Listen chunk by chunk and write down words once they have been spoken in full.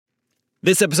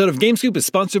This episode of GameScoop is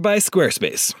sponsored by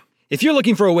Squarespace. If you're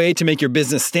looking for a way to make your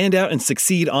business stand out and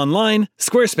succeed online,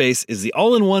 Squarespace is the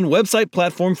all-in-one website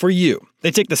platform for you.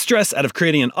 They take the stress out of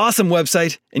creating an awesome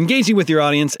website, engaging with your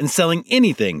audience, and selling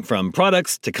anything from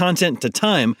products to content to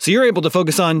time, so you're able to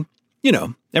focus on,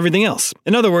 everything else.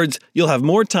 In other words, you'll have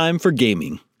more time for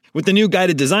gaming. With the new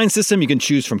guided design system, you can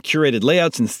choose from curated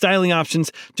layouts and styling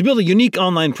options to build a unique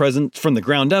online presence from the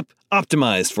ground up,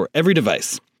 optimized for every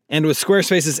device. And with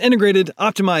Squarespace's integrated,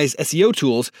 optimized SEO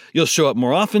tools, you'll show up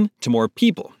more often to more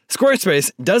people.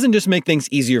 Squarespace doesn't just make things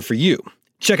easier for you.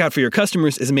 Checkout for your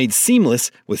customers is made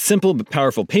seamless with simple but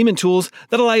powerful payment tools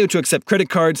that allow you to accept credit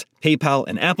cards, PayPal,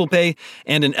 and Apple Pay,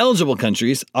 and in eligible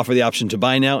countries, offer the option to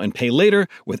buy now and pay later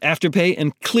with Afterpay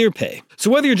and ClearPay.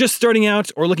 So whether you're just starting out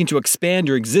or looking to expand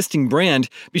your existing brand,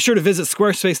 be sure to visit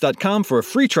squarespace.com for a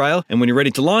free trial, and when you're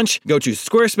ready to launch, go to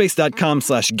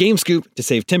squarespace.com/gamescoop to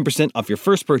save 10% off your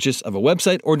first purchase of a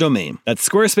website or domain. That's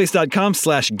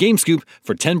squarespace.com/gamescoop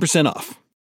for 10% off.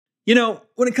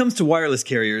 When it comes to wireless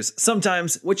carriers,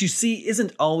 sometimes what you see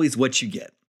isn't always what you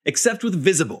get. Except with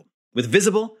Visible. With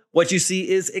Visible, what you see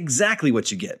is exactly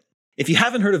what you get. If you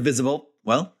haven't heard of Visible,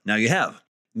 well, now you have.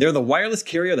 They're the wireless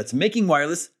carrier that's making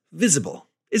wireless visible.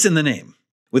 It's in the name.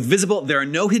 With Visible, there are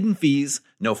no hidden fees,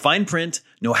 no fine print,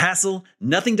 no hassle,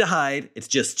 nothing to hide. It's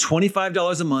just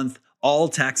 $25 a month, all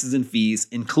taxes and fees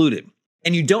included.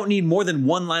 And you don't need more than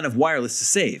one line of wireless to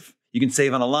save. You can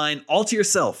save on a line all to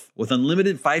yourself with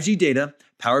unlimited 5G data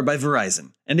powered by Verizon.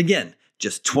 And again,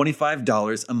 just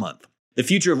 $25 a month. The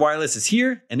future of wireless is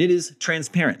here, and it is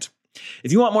transparent.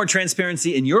 If you want more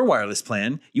transparency in your wireless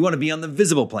plan, you want to be on the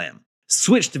Visible plan.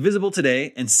 Switch to Visible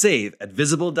today and save at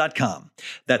Visible.com.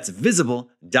 That's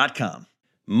Visible.com.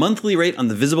 Monthly rate on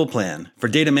the Visible plan. For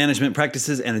data management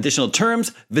practices and additional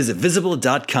terms, visit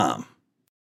Visible.com.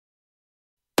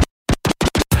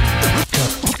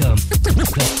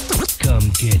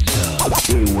 Come get some.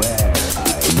 Beware,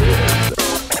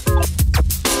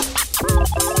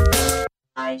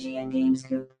 IGN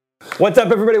GameScoop. What's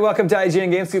up, everybody? Welcome to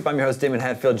IGN GameScoop. I'm your host, Damon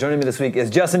Hatfield. Joining me this week is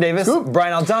Justin Davis,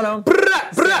 Brian Altano,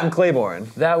 and Claiborne.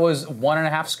 That was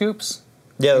 1.5 scoops?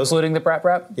 Yeah, including the Brat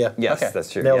Rap? Yeah. Yes, okay.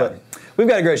 That's true. Nailed it. We've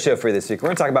got a great show for you this week. We're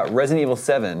going to talk about Resident Evil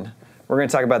 7. We're going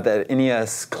to talk about that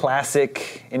NES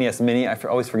Classic, NES Mini. I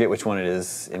always forget which one it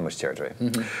is in which territory.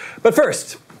 But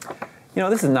first,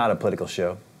 this is not a political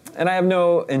show, and I have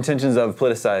no intentions of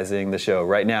politicizing the show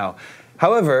right now.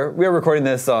 However, we are recording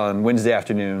this on Wednesday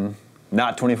afternoon,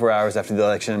 not 24 hours after the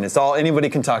election. It's all anybody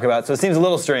can talk about, so it seems a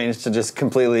little strange to just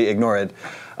completely ignore it.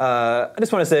 I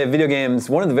just want to say video games,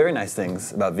 one of the very nice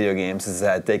things about video games is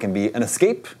that they can be an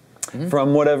escape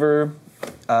from whatever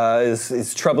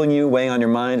is troubling you, weighing on your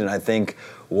mind, and I think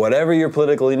whatever your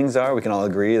political leanings are, we can all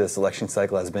agree this election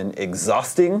cycle has been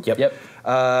exhausting. Yep.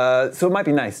 So it might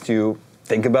be nice to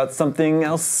think about something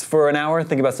else for an hour,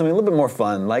 think about something a little bit more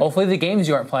fun. Like hopefully the games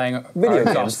you aren't playing are video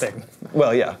exhausting. games.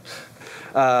 Well, yeah.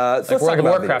 So like World of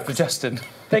Warcraft with Justin.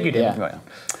 Thank you, Dan. Yeah.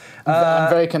 I'm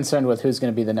very concerned with who's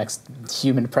going to be the next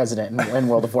human president in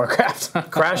World of Warcraft.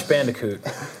 Crash Bandicoot.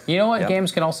 You know what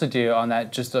games can also do on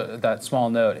that, just that small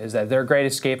note, is that they're a great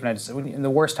escape, and in the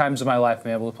worst times of my life,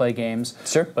 I'm able to play games.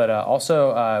 Sure. But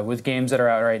also with games that are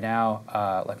out right now,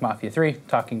 like Mafia 3,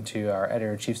 talking to our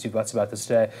editor-in-chief, Steve Butts, about this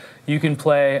today, you can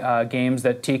play games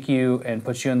that take you and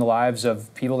put you in the lives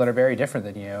of people that are very different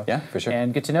than you. Yeah, for sure.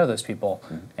 And get to know those people.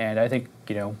 And I think,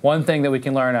 one thing that we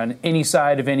can learn on any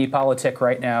side of any politic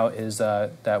right now is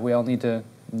that we all need to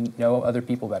know other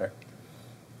people better.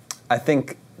 I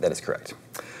think that is correct.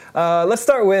 Let's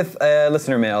start with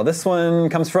listener mail. This one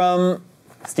comes from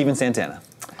Steven Santana.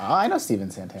 Oh, I know Steven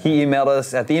Santana. He emailed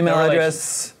us at the email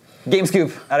address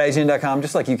gamescoop@ign.com,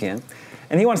 just like you can.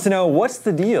 And he wants to know, what's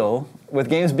the deal with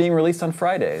games being released on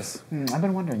Fridays? I've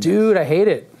been wondering. Dude, I hate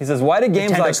it. He says, why did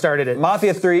games Nintendo like started it.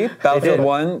 Mafia 3, Battlefield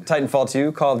 1, Titanfall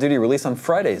 2, Call of Duty release on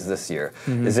Fridays this year?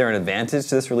 Is there an advantage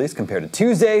to this release compared to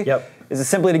Tuesday? Yep. Is it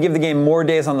simply to give the game more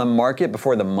days on the market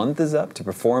before the month is up to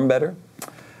perform better?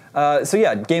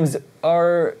 Games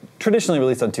are traditionally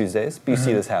released on Tuesdays, but you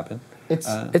see this happen.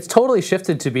 It's totally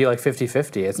shifted to be like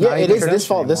 50-50. It's not it even is this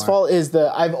fall. tradition This anymore. fall is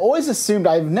I've always assumed,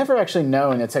 I've never actually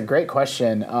known, it's a great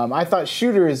question. I thought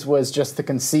shooters was just the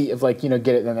conceit of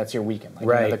get it, then that's your weekend.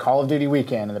 Right. The Call of Duty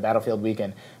weekend and the Battlefield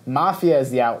weekend. Mafia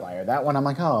is the outlier. That one I'm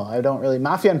like, I don't really,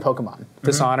 Mafia and Pokemon.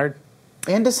 Dishonored.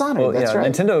 And Dishonored, that's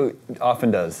right. Nintendo often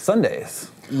does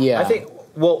Sundays. Yeah. I think,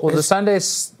 Well, the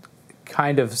Sundays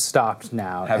kind of stopped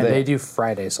now, Have and they? they do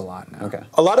Fridays a lot now. Okay.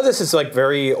 a lot of this is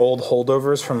very old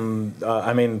holdovers from,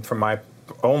 from my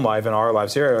own life and our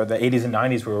lives here, the 80s and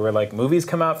 90s, where we're like, movies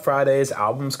come out Fridays,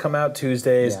 albums come out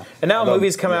Tuesdays, and now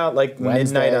movies come out like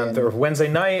midnight on Wednesday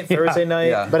night, Thursday night.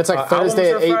 Yeah. But it's like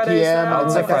Thursday at 8 p.m.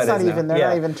 It's like that's not even, they're Yeah.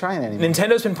 not even trying anymore.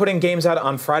 Nintendo's been putting games out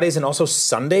on Fridays and also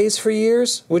Sundays for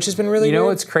years, which has been really You know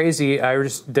weird. what's crazy?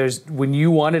 There's when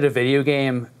you wanted a video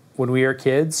game when we were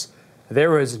kids,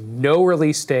 there was no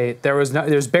release date.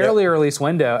 There's barely a release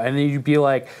window, and then you'd be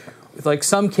like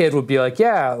some kid would be like,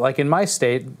 yeah, like in my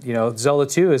state, Zelda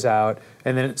 2 is out,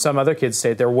 and then some other kid's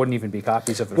state there wouldn't even be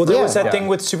copies of it. Well, there was that thing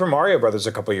with Super Mario Brothers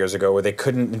a couple years ago where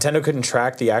Nintendo couldn't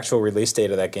track the actual release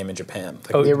date of that game in Japan.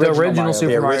 Like, the original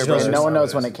Super Mario Brothers. No one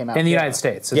knows when it came out. In the United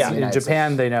States. In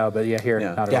Japan, they know, but here,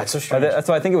 not really. Yeah, it's so strange. That's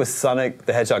why I think it was Sonic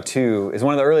the Hedgehog 2 is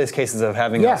one of the earliest cases of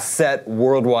having a set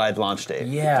worldwide launch date.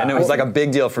 Yeah. And it was like a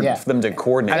big deal for them to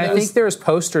coordinate. And I think there was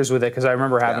posters with it because I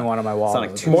remember having one on my wall.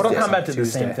 Sonic Tuesday. Mortal Kombat did the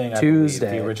same thing.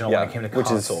 Tuesday. The original when it came to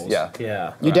consoles.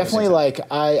 You definitely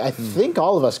I think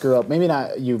all of us grew up, maybe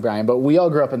not you, Brian, but we all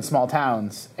grew up in small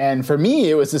towns. And for me,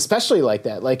 it was especially like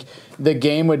that. Like, the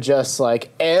game would just,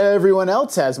 like, everyone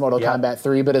else has Mortal Kombat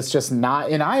 3, but it's just not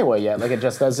in Iowa yet. Like, it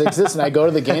just doesn't exist. And I go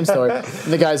to the game store, and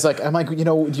the guy's like, I'm like, do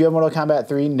you have Mortal Kombat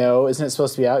 3? No. Isn't it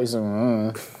supposed to be out? He's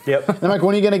like, Yep. And I'm like,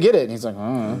 when are you going to get it? And he's like,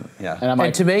 Yeah. And I'm like,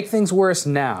 And to make things worse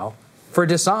now, for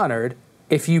Dishonored,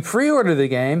 if you pre-order the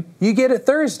game, you get it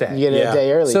Thursday. you get it a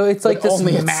day early. So it's like But this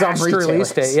only at some master release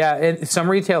retailers. date. Yeah, and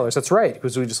some retailers, that's right,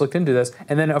 because we just looked into this.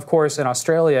 And then, of course, in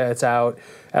Australia, it's out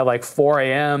at like 4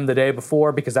 a.m. the day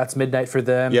before because that's midnight for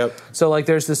them. Yep. So like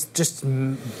there's this just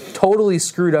totally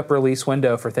screwed up release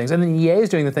window for things. And then EA is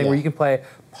doing the thing where you can play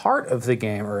part of the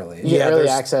game early. you get early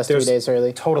there's- access 3 there's- days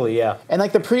early. Totally, yeah. And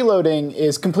like the preloading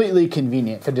is completely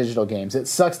convenient for digital games. It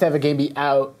sucks to have a game be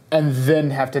out and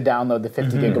then have to download the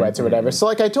 50 gigabytes or whatever. So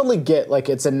like I totally get like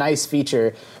it's a nice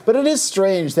feature, but it is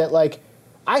strange that like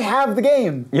I have the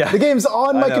game. Yeah. The game's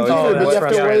on my I know, computer, yeah, but you that's have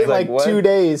to frustrating. wait It's like, like what? 2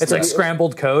 days. It's like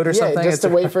scrambled code or something. just to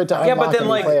wait for it to unlock Yeah, but then and be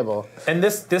like, playable. and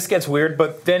this gets weird.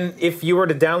 But then if you were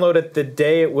to download it the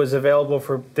day it was available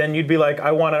for, then you'd be like,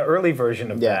 I want an early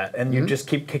version of that, and you just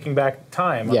keep kicking back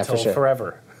time Yeah, until for sure.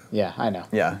 forever. Yeah, I know.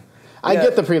 Yeah. I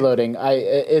get the preloading.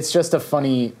 It's just a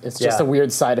funny. It's just Yeah. a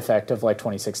weird side effect of like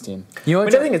 2016. You know I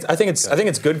what? mean, I think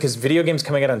it's good because video games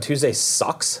coming out on Tuesday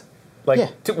sucks. Like,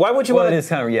 Yeah. why would you Well, want it to? is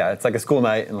kind of, it's like a school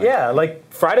night. And like, Yeah, like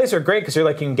Fridays are great because you're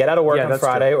like you can get out of work Yeah, on that's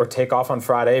Friday or take off on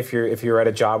Friday if you're at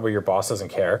a job where your boss doesn't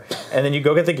care, and then you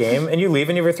go get the game and you leave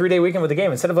and you have a 3-day weekend with the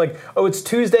game instead of like, oh, it's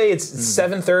Tuesday, it's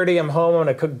 7:30, I'm home, I'm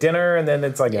gonna cook dinner, and then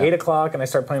it's like 8 o'clock and I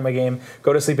start playing my game,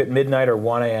 go to sleep at midnight or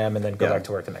 1 a.m. and then go back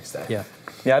to work the next day. Yeah.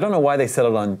 Yeah, I don't know why they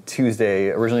settled on Tuesday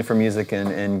originally for music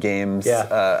and games.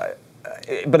 Yeah.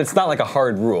 But it's not like a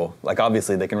hard rule. Like,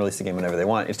 obviously, they can release the game whenever they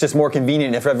want. It's just more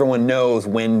convenient if everyone knows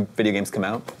when video games come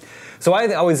out. So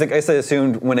I always, like I said,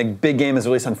 assumed when a big game is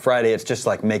released on Friday, it's just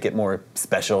like make it more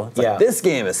special. It's like, this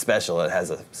game is special. It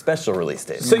has a special release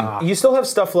date. So you still have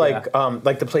stuff like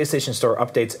the PlayStation Store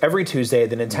updates every Tuesday,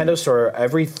 the Nintendo Store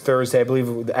every Thursday. I believe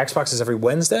the Xbox is every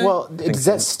Wednesday. Well, is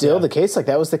that still the case? Like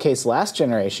that was the case last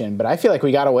generation, but I feel like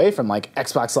we got away from like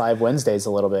Xbox Live Wednesdays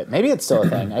a little bit. Maybe it's still a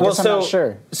thing. I guess I'm not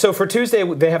sure. So for Tuesday,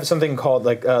 they have something called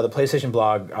like the PlayStation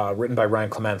blog, written by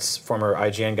Ryan Clements, former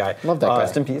IGN guy. Love that guy.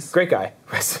 Rest in peace. Great guy.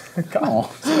 God.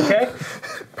 Okay.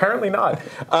 Apparently not.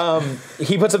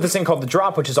 He puts up this thing called The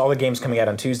Drop, which is all the games coming out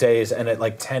on Tuesdays and at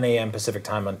like 10 a.m. Pacific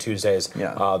time on Tuesdays.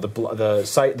 Yeah. The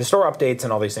store updates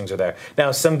and all these things are there.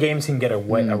 Now, some games can get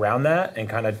away around that and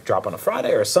kind of drop on a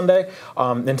Friday or a Sunday.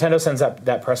 Nintendo sends out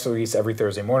that press release every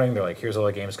Thursday morning. They're like, here's all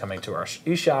the games coming to our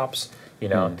eShops. You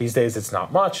know, these days it's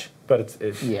not much, but it's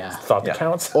thought that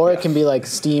counts. Or it can be like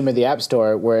Steam or the App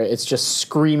Store where it's just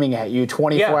screaming at you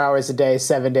 24 hours a day,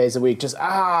 7 days a week. Just You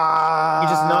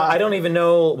just not. I don't even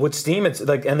know what Steam it's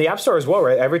like, and the App Store as well,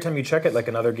 right? Every time you check it, like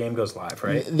another game goes live,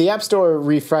 right? The App Store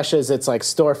refreshes its like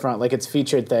storefront, like its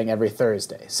featured thing every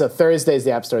Thursday. So Thursday's the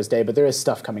App Store's day, but there is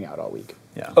stuff coming out all week.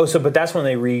 Yeah. Oh, but that's when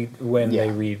they reprogram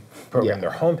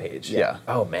their homepage. Yeah.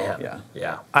 Oh man.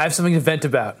 Yeah. I have something to vent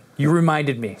about. You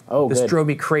reminded me. Oh, this good. drove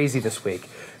me crazy this week.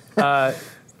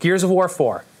 Gears of War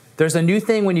 4. There's a new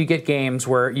thing when you get games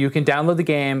where you can download the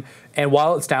game, and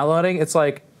while it's downloading, it's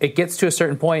like it gets to a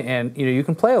certain point, and you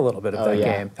can play a little bit of that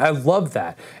game. I love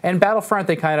that. And Battlefront,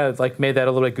 they kind of like made that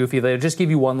a little bit goofy. They just give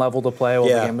you one level to play while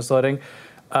the game is loading.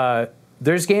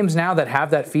 There's games now that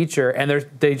have that feature, and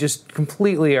they just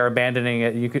completely are abandoning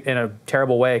it in a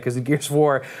terrible way, because in Gears of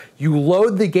War, you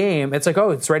load the game, it's like, oh,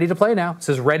 it's ready to play now. It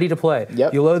says ready to play.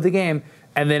 Yep. You load the game,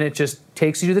 and then it just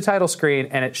takes you to the title screen,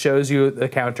 and it shows you the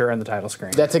counter and the title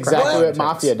screen. That's exactly what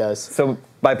Mafia does. So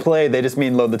by play, they just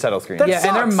mean load the title screen. And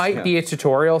there might be a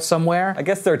tutorial somewhere. I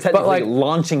guess they're technically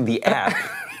launching the app.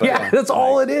 Yeah, that's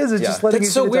all it is. It's just letting That's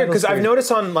you so see the weird title because I've screen.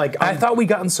 noticed on like I thought we'd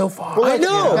gotten so far. Well, I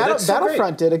know, that's so great.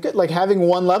 Battlefront did a good, like having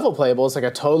one level playable is like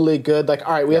a totally good, like,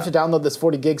 all right, we have to download this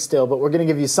 40 gigs still, but we're going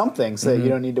to give you something so that you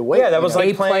don't need to wait. Yeah, that was you know?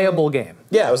 like a playable game.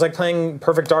 Yeah, it was like playing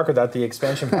Perfect Dark without the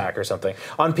expansion pack or something.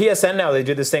 On PSN now, they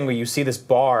do this thing where you see this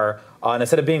bar, and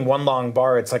instead of being one long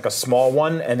bar, it's like a small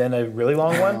one and then a really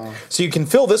long one. So you can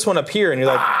fill this one up here, and you're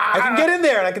like, I can get in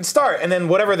there and I can start, and then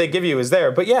whatever they give you is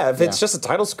there. But yeah, if it's just a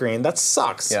title screen, that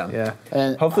sucks. Yeah.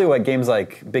 And Hopefully, like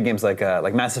big games like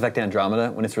Mass Effect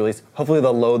Andromeda, when it's released, hopefully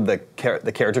they'll load the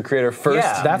character creator first,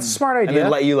 Yeah. That's a smart and idea.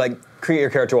 then let you like create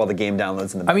your character while the game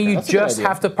downloads in the I mean, you That's a good just idea.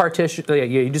 have to partition. Yeah,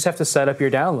 you just have to set up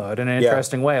your download in an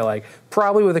interesting way. Like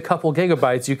probably with a couple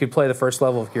gigabytes, you could play the first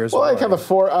level of Gears well, of like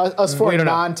War. have us four We don't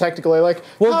know. non-technical, like,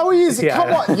 Well, how easy? yeah, Come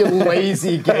yeah. on, you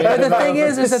lazy game. But the thing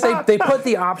is that they put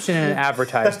the option in and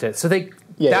advertised it. So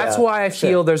that's why I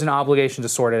feel there's an obligation to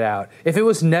sort it out. If it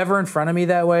was never in front of me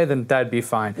that way, then that'd be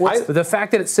fine. But the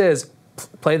fact that it says,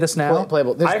 play this now.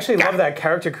 playable. There's- I actually love that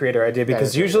character creator idea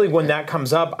because usually when that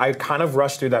comes up, I kind of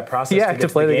rush through that process Yeah, to get to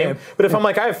play the the game. game. But if I'm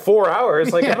like, I have 4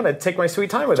 hours, like I'm going to take my sweet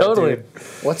time with Totally. that dude.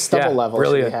 What stubble Yeah, level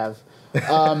brilliant. should we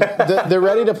have? The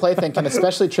ready-to-play thing can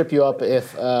especially trip you up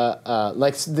if,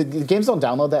 the games don't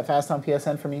download that fast on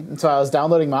PSN for me. And so I was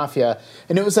downloading Mafia,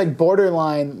 and it was like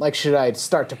borderline, like, should I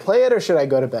start to play it or should I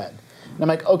go to bed? And I'm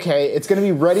like, okay, it's going to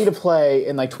be ready to play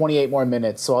in like 28 more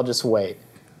minutes, so I'll just wait.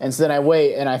 And so then I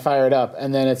wait and I fire it up,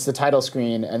 and then it's the title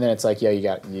screen, and then it's like, yo, you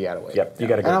got to wait. Yep, you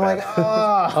got to go And I'm to like, bed.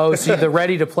 oh, Oh, see, the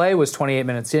ready to play was 28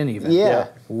 minutes in even. yeah.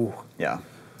 Yeah.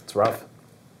 It's rough.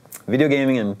 Video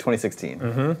gaming in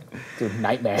 2016. Dude,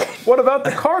 nightmare. What about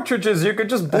the cartridges? You could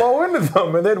just blow into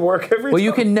them and they'd work every time. Well,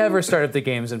 you can never start up the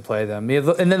games and play them.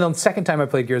 And then the second time I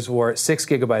played Gears of War, 6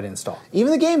 gigabyte install.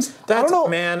 Even the games, I That's, don't know.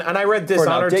 man, and I read For an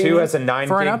Dishonored update, 2 you as a 9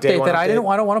 For an gig day update one that I update.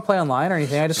 don't want to play online or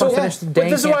anything. I just want to finish the But dang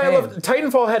this is why I campaign. love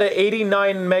Titanfall had an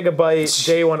 89 megabyte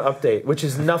day one update, which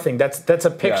is nothing. That's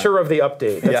a picture of the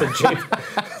update. That's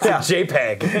a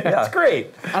JPEG. That's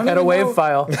great. I don't Had a even wave know-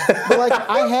 file. But like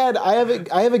I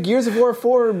have a Gears of War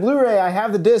 4 Blu-ray. I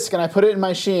have the disc and I put it in my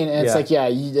machine, and it's Yeah.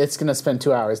 like, it's gonna spend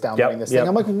 2 hours downloading this yep. thing.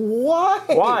 I'm like, why?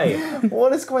 Why?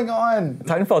 What is going on?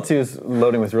 Titanfall 2's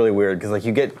loading was really weird because like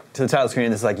you get to the title screen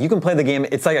and it's like you can play the game.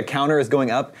 It's like a counter is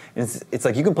going up, and it's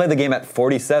like you can play the game at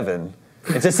 47.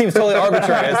 It just seems totally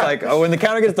arbitrary. It's like, oh, when the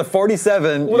counter gets to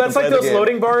 47. Well, that's like those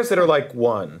loading bars that are like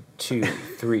 1, 2,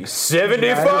 3,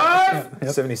 75,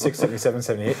 76, 77,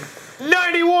 78,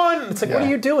 91. It's like, what are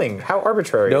you doing? How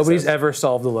arbitrary Nobody's is this? ever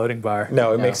solved the loading bar.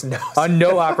 No, it makes no sense. On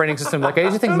no operating system. Like I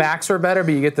used to think Macs were better,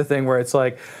 but you get the thing where it's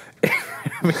like,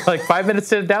 like 5 minutes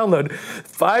to download,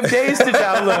 5 days to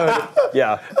download,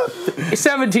 Yeah.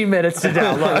 17 minutes to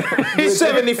download.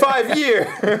 75 year.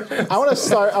 I want to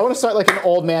start like an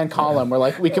old man column where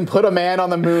like we can put a man on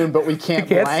the moon, but we can't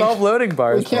Can't blank. solve loading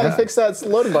bars. We can't fix that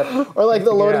loading bar. Or like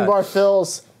the loading Yeah. bar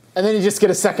fills, and then you just get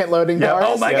a second loading bar.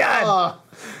 Oh my Yeah. God.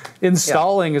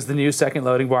 Installing is the new second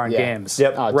loading bar in Yeah. games.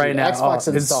 Yep. Oh, Right dude, now. Xbox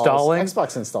Oh, installs. installing?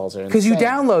 Xbox installs are Because you insane.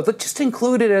 download, like just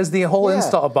include it as the whole Yeah.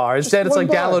 install bar. Instead, it's one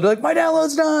like bar. download. Like my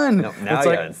download's done. No, now it's you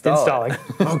like gotta install it. installing.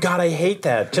 Oh God, I hate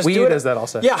that. Just Wii do U it. does that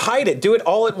also. Yeah, hide it. Do it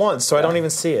all at once, so I don't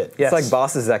even see it. Yes. It's like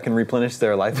bosses that can replenish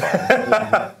their life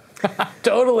bar.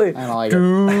 Totally. I don't like it.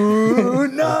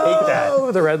 Hate that.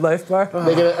 Oh, the red life bar.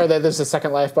 They get it, or there's a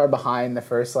second life bar behind the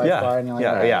first life bar, and you're like,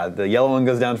 all right. yeah. The yellow one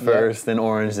goes down first, then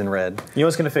orange, then red. You know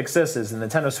what's going to fix this is the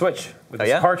Nintendo Switch with its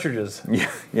yeah? cartridges.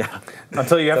 Yeah.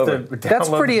 Until you have Over. to download That's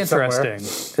pretty them somewhere.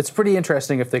 interesting. It's pretty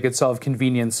interesting if they could solve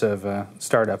convenience of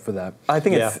startup for that. I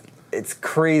think Yeah. it's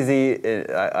crazy.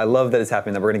 I love that it's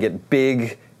happening. That we're going to get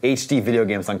big HD video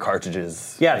games on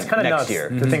cartridges. Yeah, it's kind of next nuts year.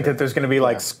 to think that there's going to be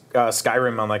like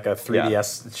Skyrim on like a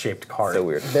 3DS shaped card. So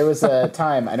weird. There was a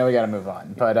time, I know we got to move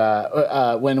on,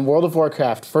 but when World of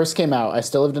Warcraft first came out, I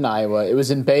still lived in Iowa. It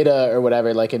was in beta or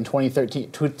whatever, like in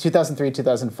 2013, 2003,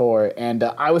 2004, and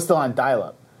I was still on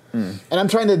dial-up. And I'm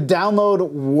trying to download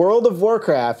World of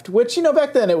Warcraft, which,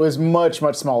 back then it was much,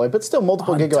 much smaller, but still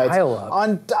multiple On gigabytes. dial-up.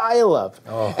 On dial-up.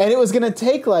 And it was going to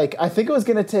take I think it was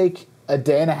going to take a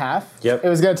day and a half. Yep. It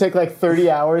was going to take like 30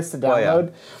 hours to Well, yeah.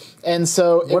 download. And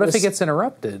so What if was, it gets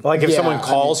interrupted? Like if Yeah, someone I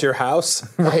calls your house,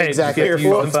 Right, exactly. you get to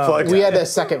use the phone. plugged we in. had a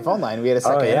second phone line. We had a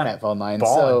second yeah. internet phone line.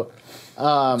 Ballin'.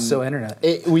 So So internet.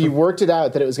 we worked it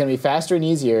out that it was going to be faster and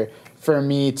easier for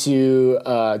me to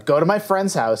go to my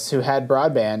friend's house who had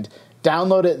broadband,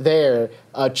 download it there,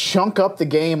 chunk up the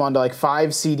game onto like 5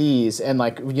 CDs, and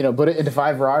put it into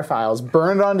 5 RAR files,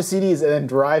 burn it onto CDs, and then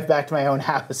drive back to my own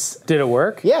house. Did it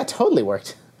work? Yeah, it totally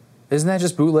worked. Isn't that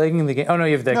just bootlegging the game? Oh no,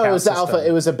 you have the No, account it was the system. alpha.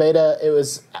 It was a beta. It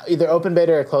was either open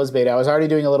beta or closed beta. I was already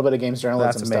doing a little bit of games journalism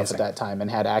That's stuff amazing. at that time and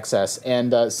had access.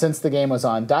 And since the game was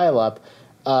on dial-up,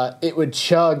 it would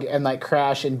chug and like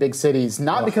crash in big cities.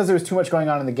 Not because there was too much going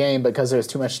on in the game, but because there was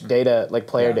too much data, like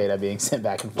player data, being sent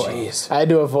back and forth. Jeez. I had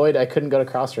to avoid. I couldn't go to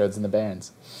Crossroads in the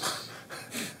Barrens.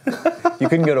 You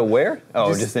couldn't go to where?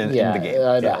 Oh, just in the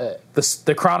game.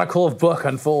 The Chronicle of Book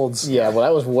unfolds. Yeah, well,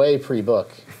 that was way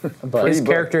pre-book. But His Book.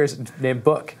 character is named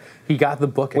Book. He got the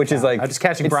book, Which is account. like- I'm just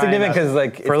catching it's Brian. significant 'cause,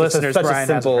 like, for it's just listeners, such a Brian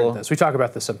simple- hasn't heard this. We talk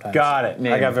about this sometimes. Got it.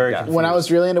 Name. I got very Yeah. confused. when I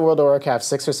was really into World of Warcraft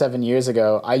 6 or 7 years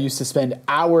ago, I used to spend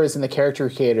hours in the character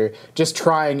creator just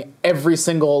trying every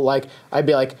single, like, I'd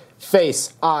be like,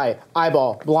 face, eye,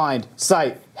 eyeball, blind,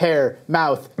 sight, hair,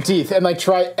 mouth, teeth, and like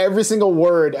try every single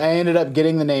word. I ended up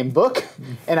getting the name Book,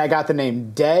 and I got the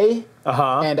name Day,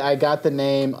 and I got the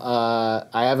name, I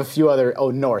have a few other,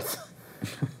 North.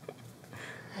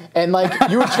 And like,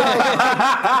 you were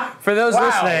trying For those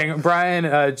listening, Brian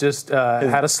just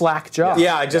had a slack job.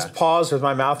 Yeah, I just paused with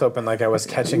my mouth open like I was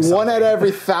catching something. one out of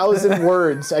every 1,000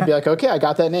 words, I'd be like, okay, I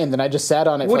got that name. Then I just sat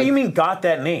on it. What for do like, you mean got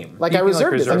that name? Like You I can, like,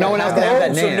 reserved it. reserve Like, it. No one else can have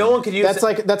that so name. no one could use That's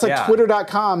it. like Yeah.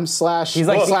 twitter.com slash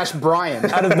like- Brian.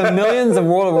 Out of the millions of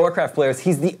World of Warcraft players,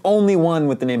 he's the only one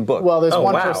with the name Book. Well, there's Oh,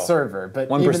 one wow. per server, but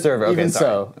One per server, okay, Even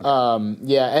sorry. so,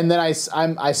 yeah. And then I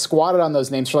squatted on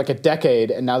those names for like a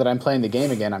decade, and now that I'm playing the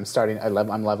game again,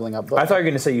 I'm leveling up. Book. I thought you were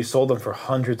going to say you sold them for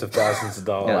hundreds of thousands of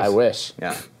dollars. I wish.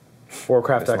 yeah.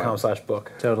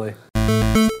 Warcraft.com/book. Totally.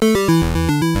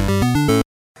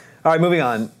 All right, moving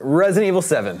on. Resident Evil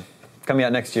 7 coming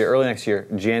out next year, early next year,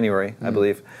 January, I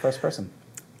believe. First person.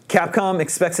 Capcom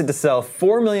expects it to sell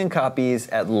 4 million copies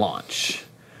at launch.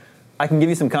 I can give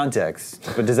you some context,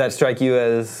 but does that strike you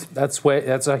as That's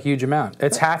a huge amount.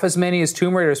 It's half as many as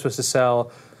Tomb Raider is supposed to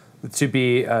sell to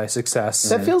be a success.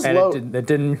 That feels and low. It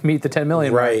didn't meet the 10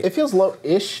 million. Right. It feels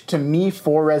low-ish to me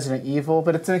for Resident Evil,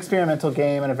 but it's an experimental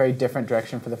game and a very different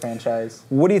direction for the franchise.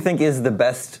 what do you think is the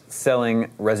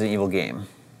best-selling Resident Evil game?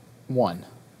 1.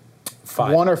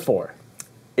 5. 1 or 4.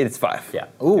 It's 5. Yeah.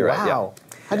 Ooh, You're right, yeah. wow.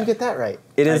 How'd you get that right?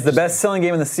 It is the best-selling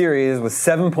game in the series with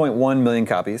 7.1 million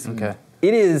copies. Okay.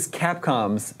 It is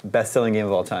Capcom's best-selling game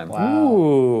of all time.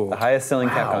 Ooh. The highest-selling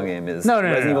Capcom game is No,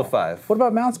 Resident Evil 5. What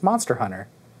about Monster Hunter?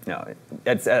 No,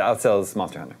 it outsells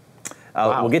Monster Hunter.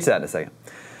 We'll get to that in a second.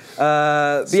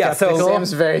 But yeah,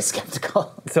 Sam's very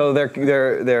skeptical. so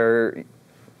they're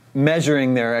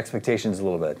measuring their expectations a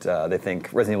little bit. They think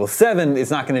Resident Evil 7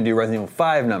 is not going to do Resident Evil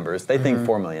 5 numbers. They think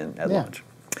 4 million at Yeah. launch.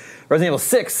 Resident Evil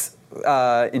 6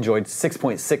 enjoyed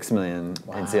 6.6 million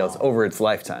in sales over its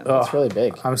lifetime. It's really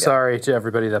big. I'm sorry to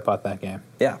everybody that bought that game.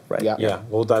 Yeah, right. Yeah. Yeah,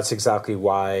 well, that's exactly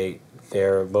why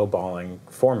they're lowballing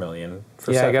 4 million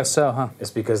for Yeah, 7. I guess so, huh?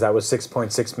 It's because that was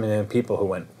 6.6 million people who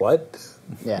went, what?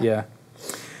 Yeah. Yeah.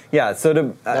 Yeah, so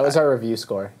to That was our review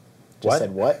score. Just What?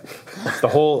 said what? The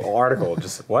whole article,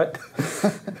 just what?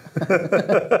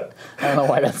 I don't know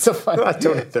why that's so funny. I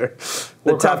don't either.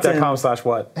 The top 10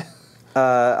 Warcraft.com/what?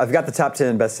 I've got the top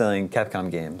 10 best-selling Capcom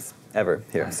games ever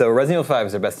here. So Resident Evil 5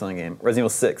 is their best-selling game. Resident Evil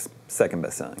 6, second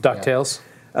best-selling. DuckTales.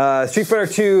 Street Fighter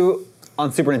 2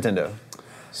 on Super Nintendo.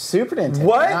 Super Nintendo,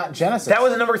 What? not Genesis. That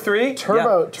was number 3?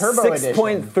 Turbo edition.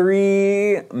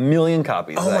 6.3 million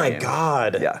copies. of Oh that my game.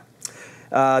 god. Yeah.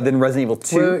 Then Resident Evil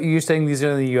 2. Were you saying these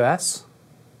are in the U.S.?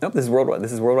 Nope, this is worldwide.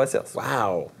 This is worldwide sales.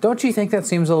 Wow. Don't you think that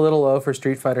seems a little low for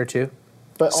Street Fighter 2?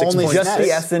 But only Just the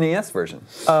SNES. SNES version.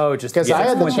 Oh, just Because I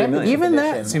had the 6.3 million. championship Even that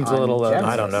edition seems a on little low. Genesis.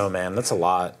 I don't know, man. That's a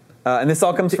lot. And this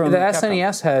all comes the from Capcom.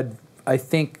 SNES had, I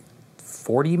think,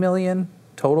 40 million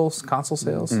total console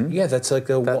sales. Yeah, that's like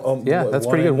a Yeah, that's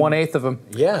pretty good. 1/8 of them.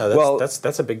 Yeah, that's, Well-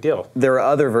 that's a big deal. There are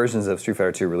other versions of Street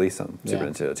Fighter 2 released on Super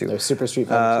Nintendo too. There's Super Street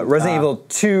Fighter 2. Resident Evil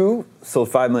 2 sold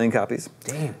 5 million copies.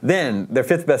 Damn. Then their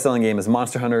fifth best-selling game is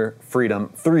Monster Hunter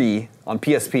Freedom 3 on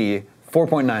PSP,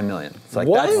 4.9 million. So like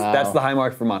What? that's Wow. the high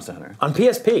mark for Monster Hunter. On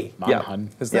PSP. Yeah. Isn't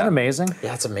that Yeah. amazing?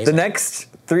 Yeah, it's The amazing. next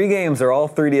 3 games are all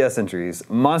 3DS entries: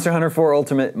 Monster Hunter 4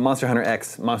 Ultimate, Monster Hunter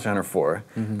X, Monster Hunter 4.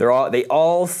 They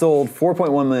all sold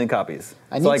 4.1 million copies.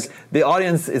 I So need like s- the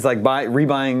audience is like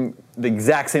rebuying, the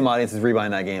exact same audience is rebuying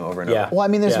that game over and Yeah. over. Well, I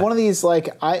mean, there's Yeah. one of these like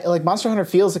Monster Hunter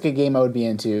feels like a game I would be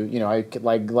into. You know, I could,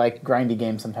 like grindy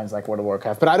games sometimes like World of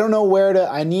Warcraft, but I don't know where to.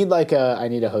 I need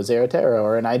a Jose Otero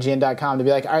or an IGN.com to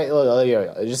be like, all right, look,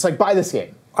 just like buy this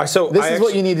game. This is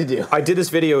what you need to do. I did this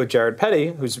video with Jared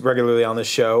Petty, who's regularly on this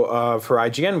show for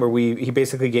IGN, where he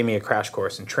basically gave me a crash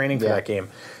course in training for Yeah. that game.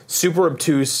 Super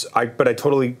obtuse, but I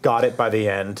totally got it by the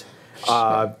end.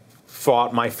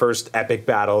 fought my first epic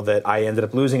battle that I ended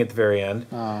up losing at the very end. It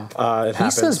He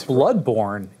happens. says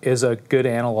Bloodborne is a good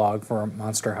analog for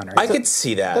Monster Hunter. I could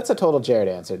see that. That's a total Jared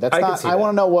answer. That's I could not. see I that.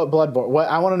 want to know what Bloodborne.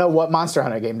 I want to know what Monster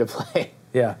Hunter game to play.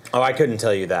 Yeah. Oh, I couldn't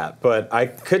tell you that, but I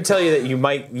could tell you that you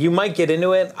might get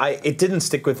into it. It didn't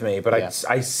stick with me, but Yeah.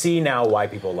 I see now why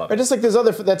people love Or it. just like there's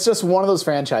other. That's just one of those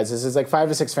franchises. It's like 5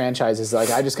 to 6 franchises.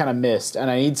 Like I just kind of missed,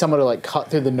 and I need someone to like cut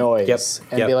through the noise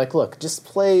and Yep. be like, look, just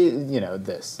play.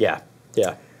 This. Yeah,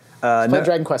 yeah. Play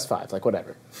Dragon Quest V. Like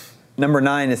whatever. Number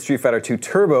 9 is Street Fighter II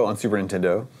Turbo on Super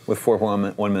Nintendo with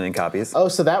 4.1 million copies. Oh,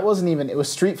 so that wasn't even. It was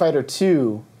Street Fighter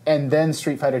 2 and then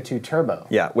Street Fighter 2 Turbo.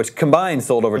 Yeah, which combined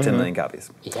sold over 10 million copies.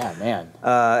 Yeah, man.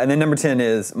 And then number 10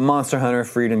 is Monster Hunter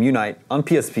Freedom Unite on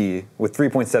PSP with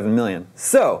 3.7 million.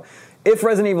 So, if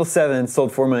Resident Evil 7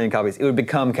 sold 4 million copies, it would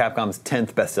become Capcom's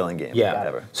 10th best-selling game Yeah.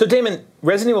 ever. So Damon,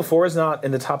 Resident Evil 4 is not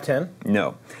in the top 10?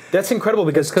 No. That's incredible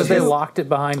because They locked it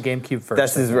behind GameCube first.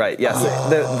 This is right. Yes.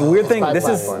 The weird thing. By This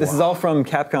platform. is all from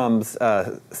Capcom's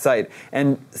site,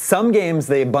 and some games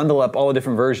they bundle up all the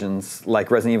different versions,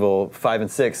 like Resident Evil 5 and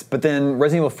 6. But then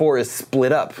Resident Evil 4 is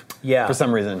split up. Yeah. For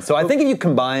some reason. So I think if you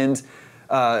combined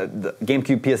the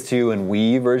GameCube, PS2, and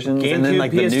Wii versions, and then GameCube,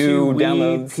 like the PS2, new Wii,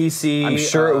 downloads, PC, I'm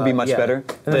sure it would be much yeah. better. And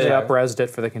then they They- up-resed it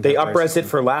for the They contemporary up-resed it system.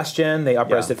 for last gen, they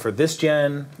up-resed Yeah. it for this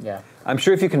gen. Yeah. I'm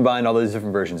sure if you combined all those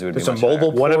different versions, it would There's be some much higher.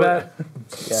 mobile What port. about,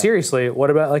 seriously, what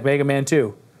about like Mega Man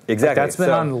 2? Exactly. Like, that's been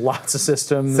So- on lots of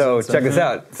systems. So and check stuff. this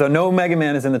out. So no Mega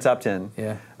Man is in the top 10.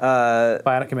 Yeah.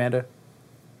 Bionic Commando.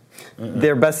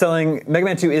 Their best-selling Mega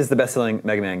Man 2 is the best-selling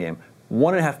Mega Man game.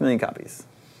 1.5 million copies.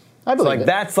 I So believe like it.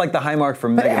 that's like the high mark for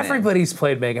But Mega Man. everybody's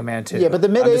played Mega Man 2. Yeah, but the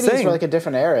mid just '80s saying. were like a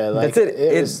different era. Like, That's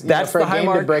it. was, That's for the a high game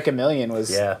to mark. break a million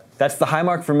was. Yeah. That's the high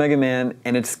mark for Mega Man,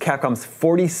 and it's Capcom's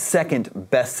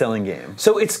 42nd best-selling game.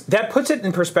 So that puts it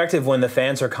in perspective when the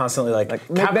fans are constantly like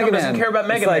Capcom Mega doesn't Man. care about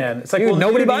Mega It's like, Man. It's like, dude, well,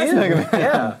 nobody neither buys do you. Mega Man.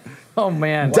 Yeah. Oh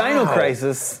man. Dino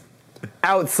Crisis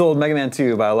outsold Mega Man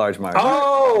 2 by a large margin.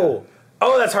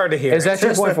 Oh, that's hard to hear. Is that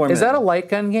just 2.4 is that a million. light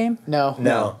gun game? No.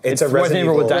 No, it's a It's Resident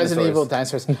Evil with dinosaurs. Resident Evil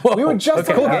Dinosaurs. Whoa, We were just okay.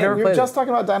 talking, Cool game. we were just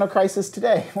talking about Dino Crisis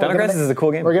today. Dino Crisis is a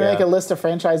cool game. We're gonna Yeah. make a list of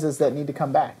franchises that need to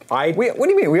come back. What do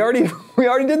you mean? We already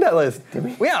did that list.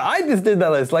 Yeah, I just did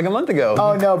that list like a month ago.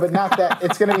 Oh no, but not that.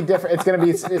 It's gonna be different. It's gonna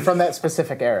be from that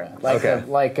specific era. Like,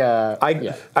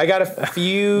 Okay. I got a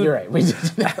few. You're right. We did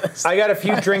do that list. I got a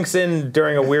few drinks in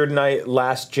during a weird night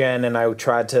last gen, and I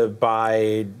tried to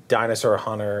buy Dinosaur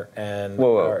Hunter and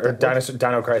or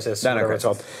Dino Crisis, whatever it's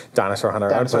called. Dinosaur Hunter.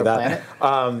 Dinosaur I'd say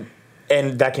that.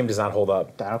 And that game does not hold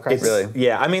up. Dino Crisis. Really?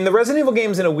 Yeah, I mean the Resident Evil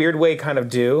games in a weird way kind of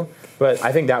do, but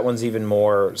I think that one's even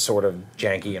more sort of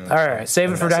janky and. All right,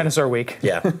 save it for messy. Dinosaur Week.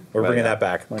 Yeah, we're bringing that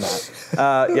back. We're not.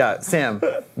 Yeah, Sam.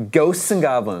 Ghosts and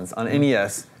Goblins on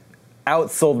NES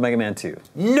outsold Mega Man 2.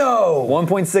 No.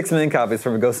 1.6 million copies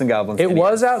from Ghosts and Goblins. It NES.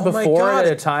 was out Oh my before God.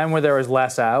 at a time where there was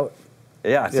less out.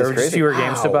 Yeah, it's There just were just crazy. fewer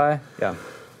games to Wow. buy. Yeah,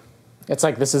 It's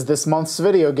like this is this month's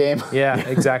video game. Yeah,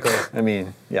 exactly. I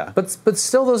mean, yeah. But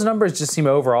still, those numbers just seem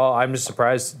overall. I'm just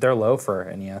surprised they're low for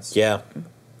NES. Yeah.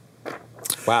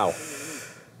 Wow.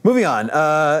 Moving on.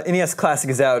 NES Classic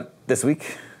is out this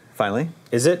week, finally.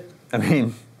 Is it? I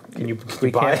mean, Can you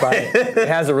We buy can't buy it? it. it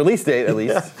has a release date at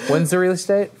least, When's the release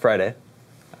date? Friday.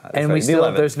 And Friday, we the still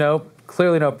 11th. there's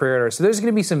clearly no pre-order. So there's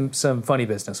going to be some funny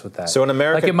business with that. So in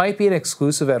America- like it might be an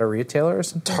exclusive at a retailer or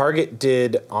something. Target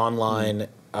did online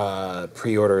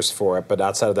pre-orders for it, but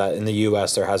outside of that, in the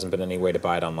U.S., there hasn't been any way to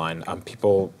buy it online.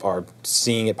 People are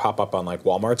seeing it pop up on like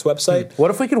Walmart's website.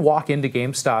 What if we could walk into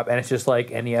GameStop and it's just like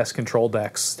NES control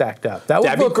decks stacked up? That would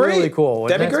That'd be look great. really cool.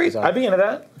 wouldn't That'd be it? great. bizarre. I'd be into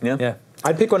that. Yeah,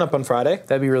 I'd pick one up on Friday.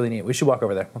 that'd be really neat. We should walk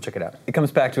over there. We'll check it out. It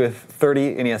comes packed with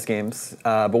 30 NES games,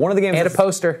 but one of the games And a that's-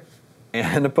 poster.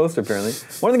 and a poster apparently.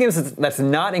 One of the games that's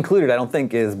not included, I don't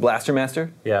think, is Blaster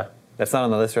Master. Yeah. That's not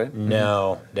on the list, right?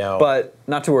 No. But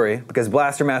not to worry, because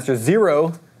Blaster Master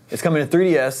Zero is coming to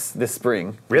 3DS this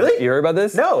spring. Really? You heard about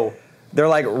this? No. They're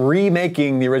like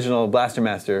remaking the original Blaster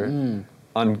Master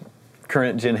on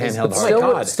current gen handheld my hardware.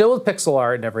 God. Still with pixel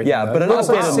art and everything. Yeah, though. but It an looks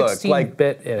updated look,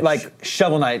 16-bit-ish. like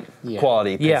Shovel Knight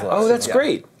quality. Yeah. pixel Oh, art. that's Yeah.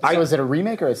 great. So is it a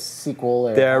remake or a sequel?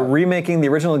 Or They're remaking the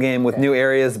original game with new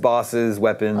areas, bosses,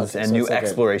 weapons, Okay, and so new it's like a-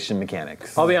 exploration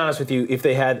mechanics. I'll be honest with you. If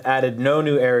they had added no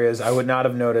new areas, I would not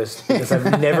have noticed because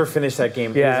I've never finished that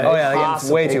game. Yeah. Oh yeah, the game's Awesome.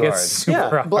 way It too gets hard.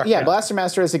 super Yeah. hard. Yeah, Blaster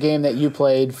Master is a game that you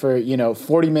played for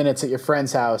 40 minutes at your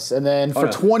friend's house, and then for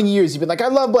no. 20 years you've been like, I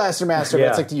love Blaster Master. But Yeah.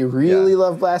 it's like, do you really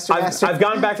love Blaster Master? I've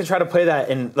gone back to try to play that,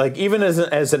 and like even as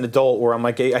an adult, where I'm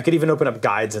like, I could even open up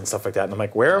guides and stuff like that, and I'm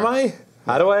like, where am I?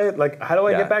 How do I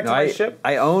get back to my ship?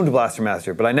 I owned Blaster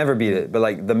Master, but I never beat it. But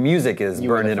like the music is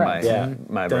burned into my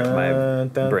my brain.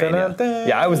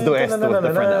 Yeah, I was the friend that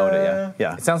owned it.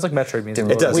 Yeah. It sounds like Metroid music.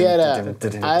 It does.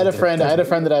 I had a friend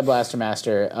that had Blaster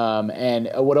Master, and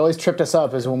what always tripped us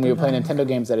up is when we would play Nintendo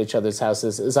games at each other's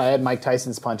houses. Is I had Mike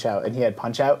Tyson's Punch Out, and he had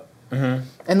Punch Out. Mm-hmm.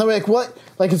 And they're like, what?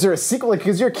 Like, is there a sequel? Like,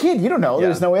 because you're a kid, you don't know.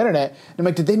 There's no internet. And I'm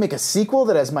like, did they make a sequel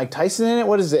that has Mike Tyson in it?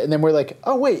 What is it? And then we're like,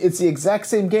 oh, wait, it's the exact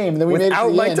same game. And then we made it to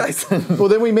the Mike end. Tyson. Well,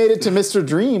 then we made it to Mr.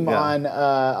 Dream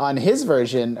on his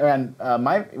version, or on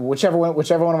whichever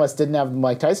one of us didn't have the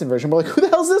Mike Tyson version. We're like, who the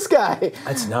hell's this guy?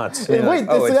 That's nuts. And wait,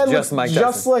 oh, this guy just Mike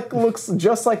Tyson. looks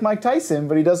just like Mike Tyson,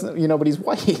 but he doesn't, but he's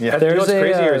white. Yeah. You know what's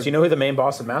crazier is, you know who the main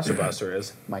boss of Master Blaster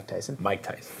is? Mike Tyson. Mike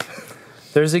Tyson.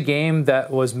 There's a game that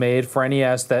was made for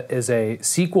NES that is a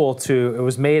sequel to. It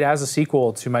was made as a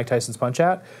sequel to Mike Tyson's Punch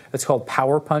Out. It's called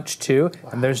Power Punch 2,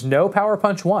 and there's no Power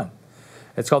Punch 1.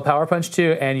 It's called Power Punch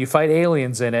 2, and you fight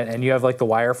aliens in it, and you have like the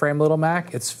wireframe little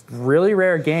Mac. It's a really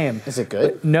rare game. Is it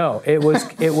good? But no, it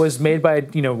was made by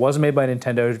wasn't made by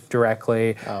Nintendo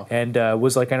directly, and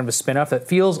was like kind of a spin-off that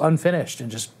feels unfinished and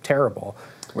just terrible.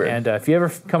 Weird. And if you ever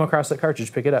come across that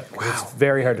cartridge, pick it up. Wow. It's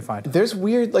very hard to find. There's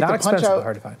weird like Not the expensive, Punch Out. but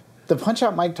hard to find. The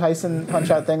Punch-Out Mike Tyson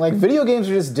Punch-Out thing, like video games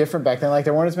were just different back then. Like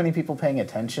there weren't as many people paying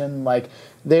attention. Like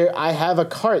I have a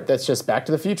cart that's just Back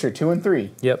to the Future 2 and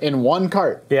 3 in one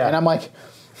cart. Yeah. And I'm like,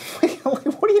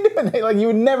 what are you doing? Like you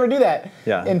would never do that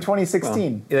in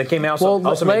 2016. That came out. Well,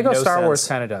 also Lego made no Star sense. Wars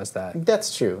kind of does that.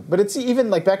 That's true, but it's even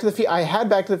like Back to the Future. I had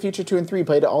Back to the Future 2 and 3,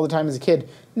 played it all the time as a kid.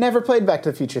 Never played Back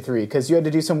to the Future 3 because you had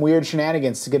to do some weird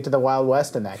shenanigans to get to the Wild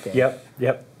West in that game.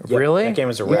 Yep. Really? That game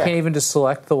was a You wreck. can't even just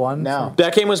select the one? No.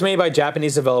 That game was made by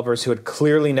Japanese developers who had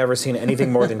clearly never seen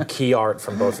anything more than key art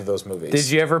from both of those movies. Did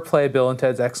you ever play Bill and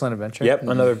Ted's Excellent Adventure? Yep,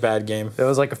 another bad game. It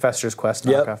was like a Fester's Quest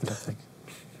knockoff, I think.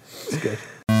 It's good.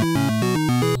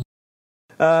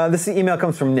 This email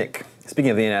comes from Nick. Speaking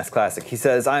of the NES Classic, he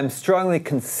says, I'm strongly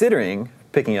considering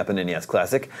picking up an NES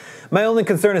Classic. My only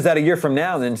concern is that a year from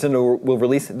now, Nintendo will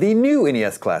release the new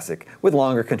NES Classic with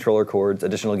longer controller cords,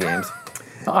 additional games.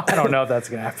 I don't know if that's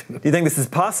going to happen. Do you think this is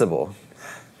possible?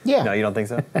 Yeah. No, you don't think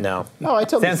so? No. Oh, I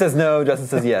totally. Sam says no, Justin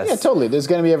says yes. Yeah, totally. There's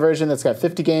going to be a version that's got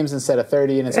 50 games instead of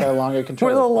 30, and it's got a longer With a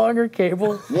controller. longer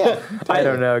cable? Yeah. I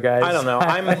don't know, guys. I don't know.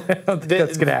 I don't think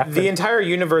that's going to happen. The entire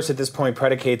universe at this point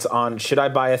predicates on should I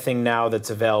buy a thing now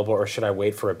that's available or should I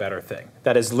wait for a better thing?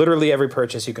 That is literally every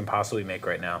purchase you can possibly make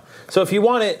right now. So if you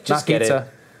want it, just Not get pizza.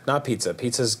 it. Not pizza.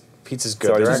 Pizza's good.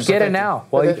 Sorry, They're Just get it now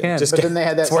while you can. Just But then they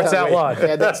had that Sports stuff, outlawed. They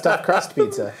had that stuffed crust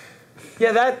pizza.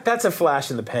 Yeah, that's a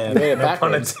flash in the pan. made it No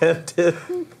pun backwards. intended.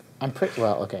 I'm pretty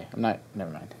well. Okay, I'm not.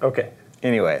 Never mind. Okay,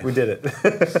 Anyway, we did it.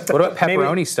 What about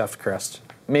pepperoni stuffed crust?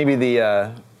 maybe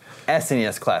the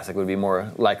SNES Classic would be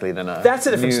more likely than a That's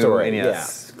a different new story,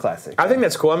 NES Classic. I think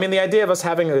that's cool. I mean, the idea of us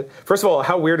having a first of all,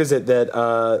 how weird is it that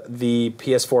the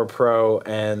PS4 Pro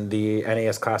and the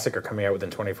NES Classic are coming out within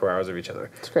 24 hours of each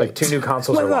other? It's great. Like 2 new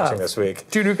consoles Look are at that. launching this week,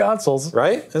 2 new consoles.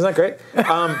 right? Isn't that great?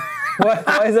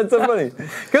 Why is that so funny?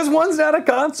 Because one's not a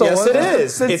console. Yes, one's it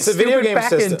is. It's a video stupid game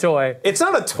back-end system. toy. It's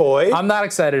not a toy. I'm not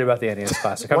excited about the NES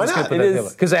Classic. Why not? It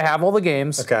is- Because they have all the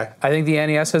games. Okay. I think the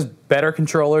NES has better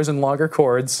controllers and longer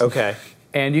cords. Okay.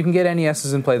 And you can get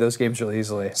NESs and play those games really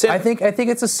easily. Sam- I think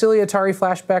it's a silly Atari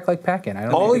flashback like Pac-In. I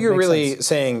don't All think it you're makes really sense.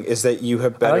 saying is that you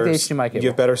have I better like the HDMI cable. you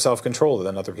have better self-control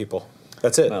than other people.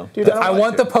 That's it. No. Dude, I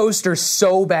want the poster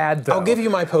so bad though. I'll give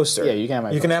you my poster. Yeah, you can have my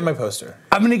You can poster. have my poster.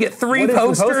 I'm gonna get 3 What is the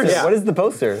posters. poster? Yeah. What is the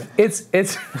poster? It's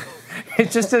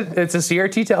it's just a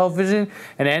CRT television,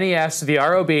 an NES, the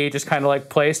ROB just kind of like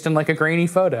placed in like a grainy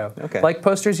photo. Okay. Like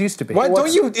posters used to be. Why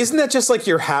don't you? Isn't that just like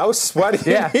your house? Why do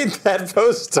you Yeah. need that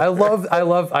poster? I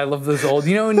love those old.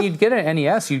 You know, when you'd get an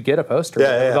NES, you'd get a poster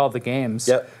with all the games.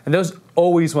 Yep. And those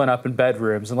always went up in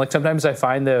bedrooms. And like sometimes I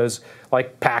find those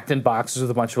like packed in boxes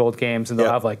with a bunch of old games, and they'll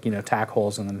Yep. have like tack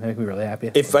holes in them. They make me really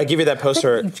happy. If I give you that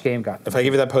poster, Each game got. if I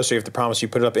give you that poster, you have to promise you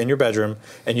put it up in your bedroom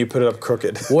and you put it up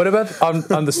crooked. What about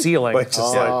on the ceiling? Like,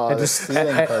 just like- Oh, the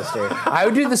ceiling poster. I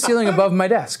would do the ceiling above my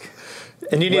desk.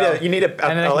 And you need Well, a and then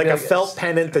I can like be a like- felt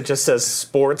pennant that just says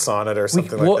sports on it or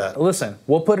something like that. Listen,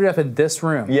 we'll put it up in this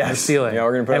room, the Yes. ceiling, Yeah,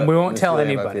 we're gonna put and it we up won't in the tell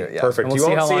ceiling above anybody. here, yeah. Perfect. And You we'll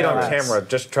see won't how see it long on it lasts. camera.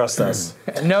 Just trust us.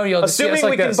 No, you'll just see us Assuming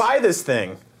like we can this. buy this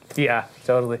thing. Yeah,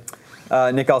 totally.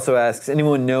 Nick also asks,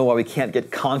 anyone know why we can't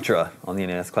get Contra on the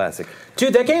NES Classic?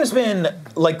 Dude, that game's been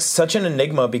like such an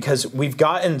enigma because we've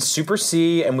gotten Super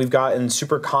C and we've gotten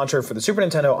Super Contra for the Super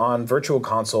Nintendo on Virtual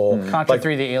Console. Contra Like,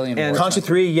 3, the Alien and Wars. Contra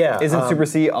 3, yeah. Isn't Super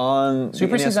C on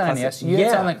Super the C's on Classic? NES. Yeah,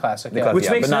 it's on the Classic. Yeah. Classic. Which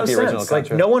Yeah, makes but not no the original sense. Like,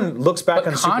 Contra. no one looks back But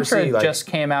on Super Contra C like, just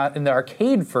came out in the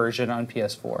arcade version on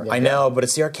PS4. I know, but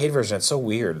it's the arcade version. It's so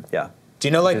weird. Yeah. Do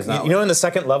you know, like, It is not in the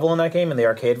second level in that game, in the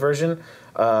arcade version,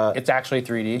 It's actually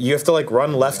 3D. you have to, like,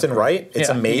 run left and right. It's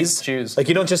Yeah, a you maze. choose. Like,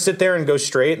 you don't just sit there and go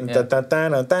straight. And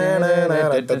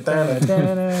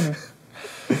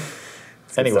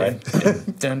Anyway,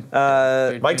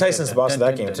 Mike Tyson's the boss of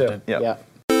that game, too. Yep. Yeah.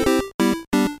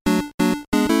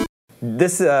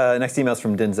 This next email is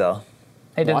from Denzel.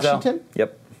 Hey, Denzel. Washington?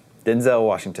 Yep. Denzel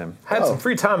Washington. I had some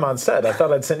free time on set. I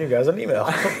thought I'd send you guys an email.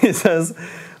 He says,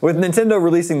 with Nintendo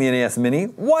releasing the NES Mini,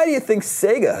 why do you think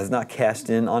Sega has not cashed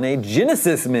in on a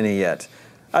Genesis Mini yet?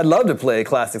 I'd love to play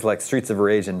classics like Streets of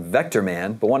Rage and Vector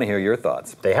Man, but want to hear your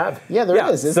thoughts. They have. Yeah, there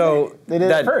is. Isn't so there? They did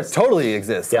that it first. totally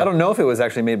exists. Yeah. I don't know if it was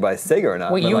actually made by Sega or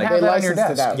not. Wait, but you like, have They that on your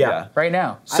licensed it desk out. Yeah. right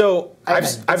now. So I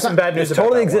have some bad news it about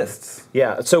totally that one. exists.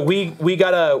 Yeah, so we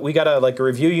got a like a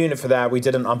review unit for that. We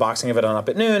did an unboxing of it on Up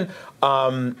at Noon.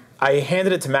 I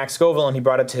handed it to Max Scoville, and he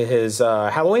brought it to his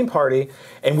Halloween party,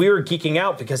 and we were geeking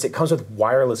out because it comes with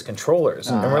wireless controllers,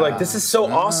 and we're like, "This is so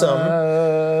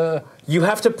awesome!" You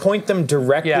have to point them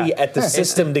directly Yeah. at the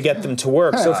system to get them to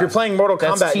work. So if you're playing Mortal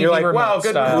That's Kombat, and you're TV like, "Wow, remote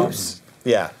good style. moves!"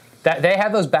 Yeah, That they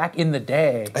had those back in the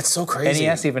day. that's so crazy.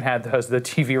 NES even had those, the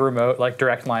TV remote, like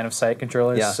direct line of sight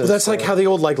controllers. Yeah. Well, that's like how the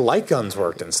old like light guns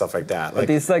worked and stuff like that. Like,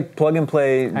 These like plug and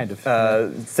play Kind of.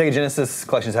 Sega Genesis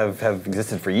collections have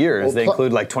existed for years. Well, they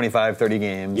include like 25, 30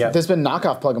 games. Yeah. There's been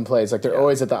knockoff plug and plays, like they're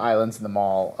always at the islands in the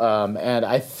mall. And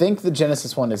I think the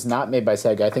Genesis one is not made by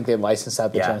Sega. I think they licensed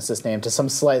out the Yeah. Genesis name to some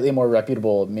slightly more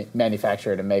reputable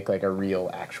manufacturer to make like a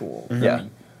real, actual. Yeah.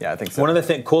 Yeah, I think so. one of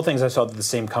the cool things I saw that the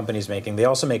same company's making, they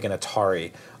also make an Atari,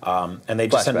 and they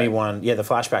just sent me Flashback. one. Yeah, the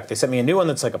Flashback. They sent me a new one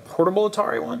that's like a portable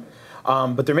Atari one,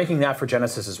 but they're making that for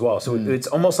Genesis as well. So it's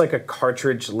almost like a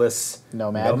cartridge-less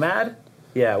Nomad?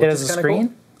 Yeah, It which has is a kinda cool.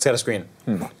 screen? It's got a screen.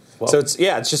 So it's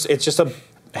just a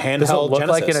handheld Does it look Genesis.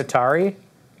 like an Atari?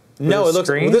 No, a it looks.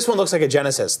 screen? Well, this one looks like a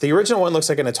Genesis. The original one looks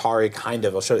like an Atari, kind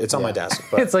of. I'll show. It's on my desk.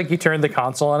 But. It's like you turn the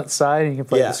console on its side and you can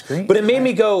play the screen. But it made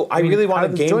me go, I mean, really want how a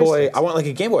do the Game Boy. joysticks- I want like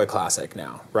a Game Boy Classic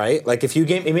now, right? Like if you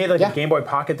it made like Yeah. a Game Boy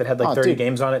Pocket that had like Oh, 30 dude.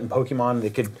 games on it and Pokemon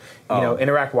that could,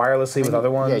 interact wirelessly with other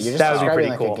ones. Yeah, you're just That would be describing pretty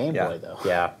like cool. a Game Yeah. Boy, though.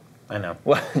 Yeah, I know.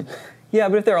 Well, yeah,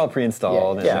 but if they're all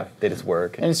pre-installed and Yeah. they just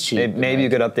work. And it's cheap, Maybe you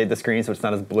could update the screen so it's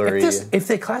not as blurry. If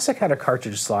the Classic had a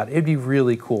cartridge slot, it'd be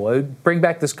really cool. It would bring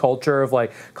back this culture of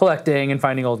like collecting and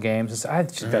finding old games. I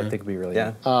just think it'd be really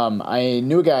Yeah. neat. I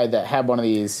knew a guy that had one of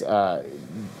these, plug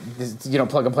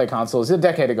and play consoles a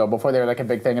decade ago before they were like a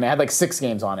big thing, and it had like 6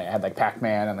 games on it. It had like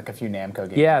Pac-Man and like a few Namco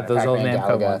games. Yeah, Like those old Pac-Man,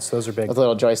 Namco Galaga, ones. Those are big. With a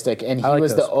little joystick, and he like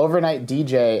was those. the overnight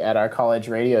DJ at our college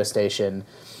radio station.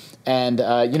 And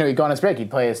he'd go on his break.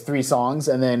 He'd play his 3 songs,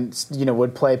 and then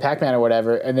would play Pac-Man or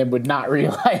whatever, and then would not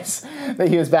realize that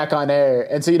he was back on air.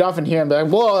 And so you'd often hear him be like,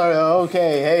 "Whoa,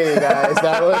 okay, hey guys,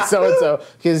 that was so and so,"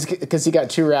 because he got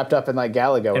too wrapped up in like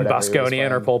Galaga. In Bosconian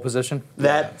or pole position.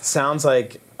 That sounds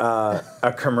like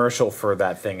a commercial for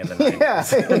that thing in the 90s.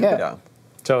 Yeah. Yeah.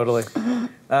 Totally.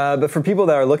 But for people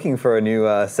that are looking for a new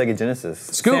Sega Genesis,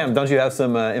 Scoop. Sam, don't you have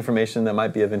some information that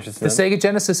might be of interest to The them? Sega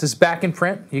Genesis is back in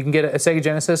print. You can get a Sega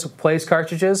Genesis with plays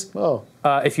cartridges Oh.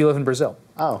 if you live in Brazil.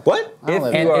 Oh. What? I don't If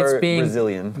live you And are it's being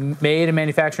Brazilian. made and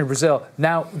manufactured in Brazil.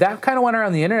 Now, that kind of went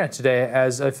around the internet today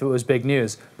as if it was big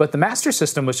news. But the Master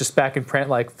System was just back in print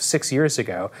like 6 years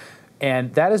ago.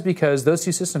 And that is because those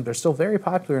 2 systems are still very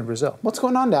popular in Brazil. What's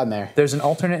going on down there? There's an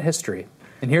alternate history.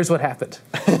 And here's what happened.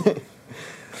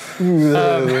 Screen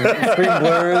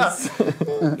blurs.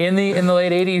 In the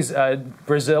late 80s,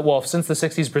 Brazil, well, since the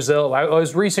 60s, Brazil, I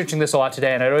was researching this a lot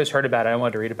today, and I'd always heard about it. I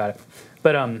wanted to read about it.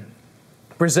 But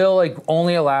Brazil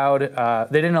only allowed,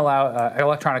 they didn't allow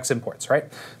electronics imports, right?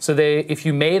 So if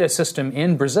you made a system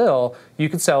in Brazil, you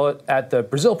could sell it at the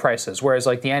Brazil prices, whereas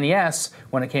like the NES,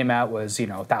 when it came out, was,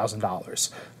 $1,000.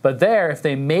 But there, if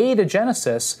they made a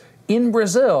Genesis in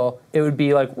Brazil, it would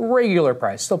be like regular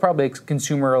price, still probably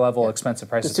consumer level expensive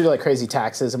prices. Just due to like crazy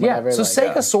taxes and Yeah, whatever. so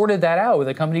like, Sega sorted that out with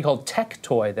a company called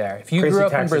Tectoy there. If you Crazy grew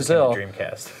up in taxes Brazil, came to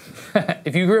Dreamcast.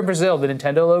 if you grew up in Brazil, the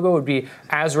Nintendo logo would be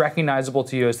as recognizable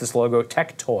to you as this logo,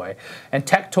 Tectoy. And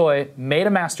Tectoy made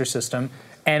a Master System,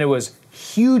 and it was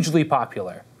hugely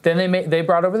popular. Then they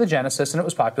brought over the Genesis, and it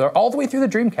was popular all the way through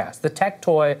the Dreamcast. The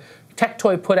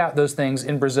Tectoy put out those things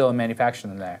in Brazil and manufactured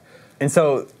them there. And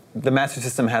so the Master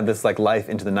System had this like life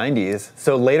into the 90s.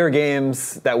 So later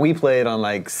games that we played on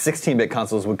like 16-bit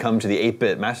consoles would come to the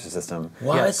 8-bit Master System.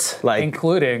 What? Yes, Like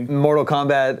including Mortal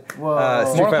Kombat, Street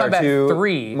Mortal Fighter Kombat 2,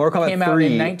 3 Mortal Kombat came 3. out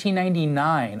in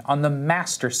 1999 on the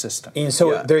Master System. And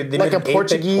so Yeah. they like made a an 8-bit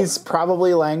Portuguese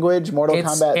probably language, Mortal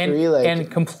Kombat 3. Like,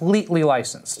 and completely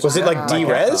licensed. Was it like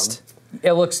de-resed?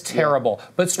 It looks terrible.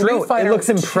 But Street No, Fighter... it looks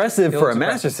impressive It for a looks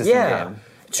Master impressive. System Yeah. game.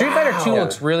 Street Fighter 2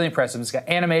 looks really impressive. It's got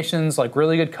animations, like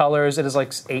really good colors. It has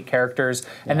like 8 characters,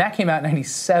 and that came out in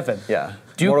 '97. Yeah.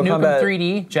 Duke Mortal Nukem Kombat-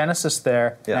 3D, Genesis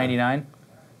there, Yeah. '99.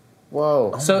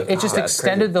 Whoa. So it just Yeah, it's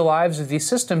extended the lives of these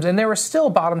systems, and they were still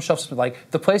bottom shelf. Like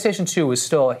the PlayStation 2 was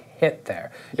still a hit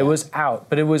there. It was out,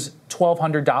 but it was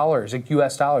 $1,200, like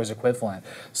US dollars equivalent.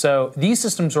 So these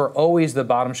systems were always the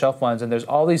bottom shelf ones, and there's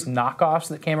all these knockoffs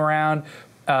that came around,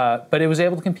 but it was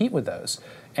able to compete with those.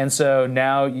 And so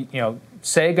now,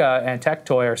 Sega and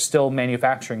Tectoy are still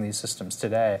manufacturing these systems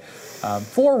today.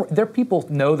 Their people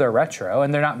know they're retro,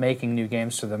 and they're not making new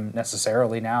games for them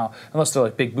necessarily now, unless they're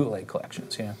like big bootleg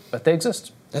collections, But they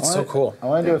exist. That's so cool. I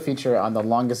want to do a feature on the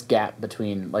longest gap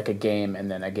between like a game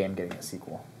and then a game getting a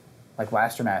sequel. Like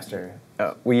Blaster Master.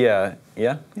 A Boy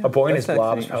and His That's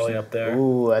Blob's actually probably up there.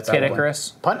 Ooh, that's Kid a good one.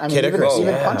 Icarus. Kid Icarus,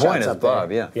 Even yeah. Punch Boy Out's and his up Bob,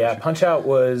 there. yeah. Yeah, Punch Out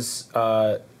was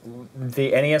the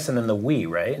NES and then the Wii,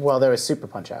 right? Well, there was Super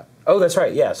Punch Out. Oh, that's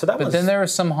right. Yeah, so that But was. then there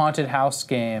was some haunted house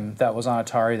game that was on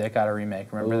Atari that got a remake.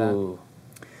 Remember that? Ooh.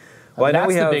 Well, I know That's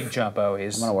we the have. big jump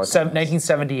always. I'm gonna work on this.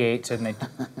 1978 to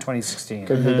 2016.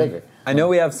 Could be bigger. I know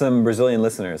we have some Brazilian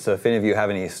listeners, so if any of you have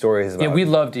any stories about Yeah, we'd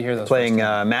love to hear those. playing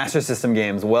firsthand. Master System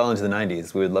games well into the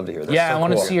 90s, we would love to hear those. Yeah, I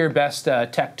want to cool. see your best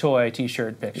Tectoy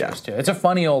T-shirt pictures Yeah. too. It's a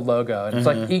funny old logo, and it's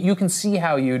like you can see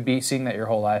how you would be seeing that your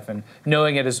whole life and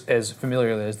knowing it as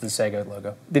familiarly as the Sega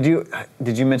logo. Did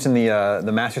you mention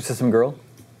the Master System girl?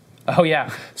 Oh yeah.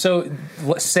 So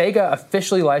Sega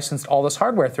officially licensed all this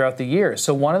hardware throughout the years.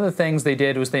 So one of the things they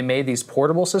did was they made these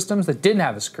portable systems that didn't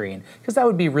have a screen because that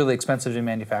would be really expensive to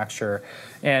manufacture.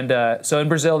 And so in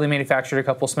Brazil they manufactured a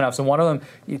couple spin-offs, and one of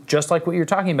them, just like what you're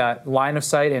talking about, line of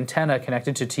sight antenna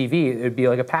connected to TV. It would be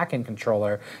like a pack-in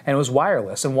controller, and it was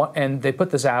wireless. And they put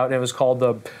this out, and it was called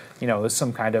it was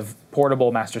some kind of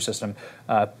portable Master System.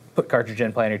 Put cartridge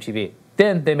in, play on your TV.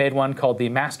 Then they made one called the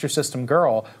Master System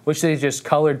Girl, which they just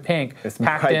colored pink, It's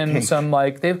packed bright in pink. some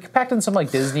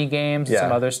Disney games and some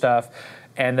Yeah. other stuff.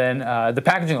 And then the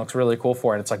packaging looks really cool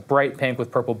for it. It's like bright pink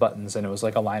with purple buttons, and it was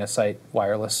like a line of sight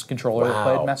wireless controller that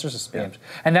played Master System games.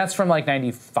 And that's from like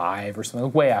 '95 or something,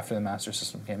 like way after the Master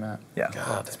System came out. Yeah,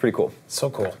 that's pretty cool. So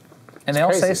cool. And they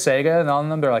all say crazy. Sega, and on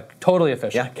them they're like totally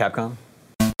official. Yeah, Capcom.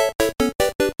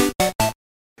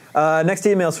 Next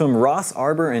email is from Ross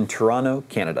Arbor in Toronto,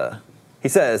 Canada. He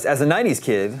says, as a 90s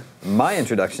kid, my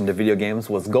introduction to video games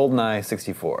was GoldenEye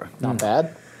 64. Not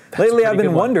bad. Lately, I've pretty been good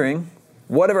one. wondering,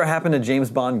 whatever happened to James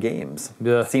Bond games?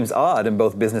 Yeah. It seems odd in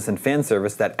both business and fan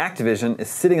service that Activision is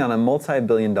sitting on a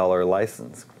multi-billion-dollar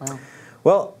license. Wow.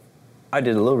 Well, I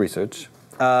did a little research,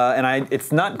 and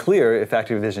it's not clear if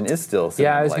Activision is still sitting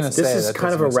Yeah, on I the was gonna license. say This is that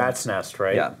kind of a doesn't make rat's nest,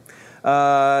 right? Yeah.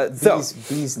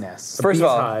 Bees nest. First Bee's of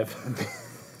all, hive.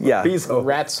 yeah. Bee's hope.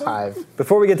 Rat's hive.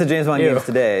 Before we get to James Bond Ew. games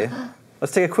today,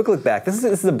 let's take a quick look back. This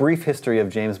is a brief history of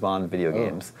James Bond video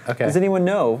games. okay. Does anyone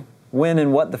know when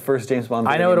and what the first James Bond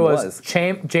video I know what game it was.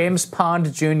 James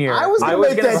Pond Jr. I was I gonna was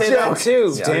make going to that say joke. that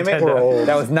too. Damn it, we're old.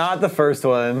 That was not the first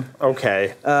one.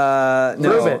 Okay. No.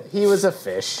 Prove it. He was a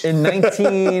fish. In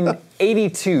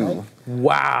 1982,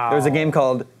 Wow. there was a game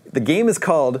called, the game is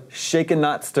called Shaken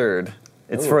Not Stirred.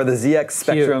 It's for the ZX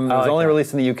Spectrum. I It was like only that.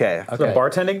 released in the UK. The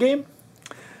bartending game?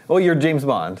 Well, you're James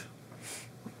Bond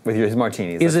with your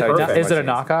martinis. Is it That's how you drink is it a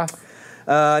martinis. knockoff?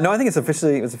 No, I think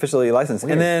it was officially licensed.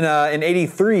 And then in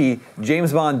 '83,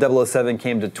 James Bond 007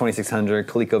 came to 2600,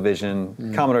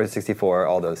 ColecoVision, Commodore 64,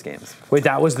 all those games. Wait,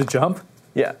 that was the jump?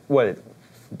 Yeah. What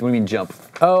do you mean jump?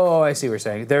 Oh, I see what you're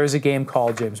saying. There was a game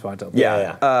called James Bond.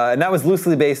 Yeah. And that was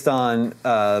loosely based on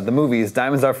the movies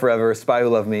Diamonds Are Forever, Spy Who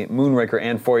Loved Me, Moonraker,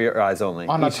 and For Your Eyes Only.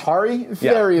 On Atari,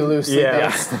 very loosely Yeah.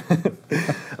 based.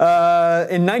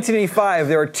 In 1985,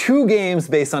 there were 2 games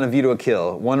based on A View to a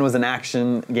Kill. One was an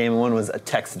action game, and one was a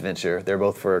text adventure. They're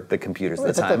both for the computers I at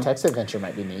the thought time. that text adventure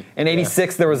might be neat. In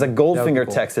 '86, there was a Goldfinger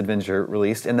cool. text adventure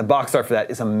released, and the box art for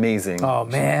that is amazing. Oh,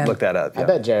 man. Look that up. I yeah.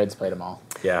 bet Jared's played them all.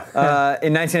 Yeah.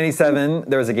 In 1987,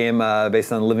 there was a game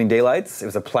based on Living Daylights. It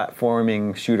was a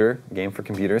platforming shooter game for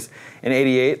computers. In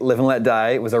 '88, Live and Let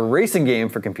Die was a racing game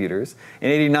for computers. In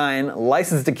 '89,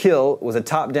 License to Kill was a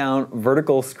top-down,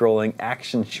 vertical-scrolling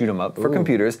action shoot-'em-up for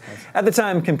computers. At the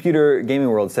time, Computer Gaming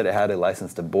World said it had a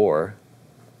license to bore.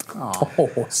 Oh,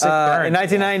 sick burn. In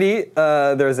 1990,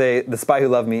 there was The Spy Who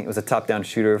Loved Me. It was a top-down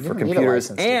shooter for don't need a computers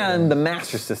license to do and the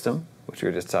Master System, which we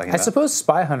were just talking I about. suppose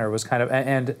Spy Hunter was kind of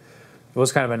a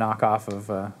knockoff of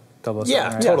 007.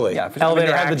 Yeah, right? totally. Yeah, for sure.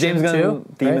 Elevator They have the James Action Gunn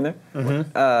too, theme right? in there.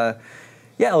 Mm-hmm.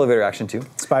 Yeah, Elevator Action 2.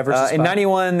 Spy versus Spy. In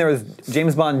 '91, there was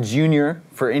James Bond Jr.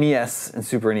 for NES and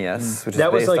Super NES, which is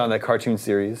That was based like- on the cartoon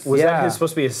series. Was Yeah. that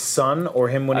supposed to be his son or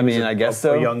him when I he was mean, I guess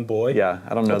so. a young boy? Yeah,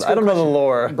 I don't know. That's a I don't good know the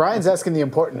lore. Brian's asking the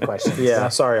important questions. Yeah,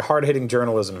 sorry. Hard-hitting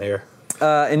journalism here.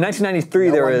 In 1993,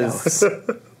 No there one was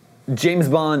James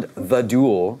Bond: The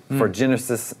Duel for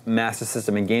Genesis, Master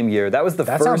System, and Game Gear. That was the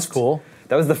That first. sounds cool.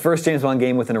 That was the first James Bond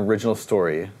game with an original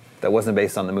story that wasn't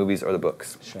based on the movies or the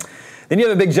books. Sure. Then you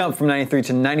have a big jump from 93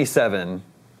 to 97,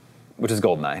 which is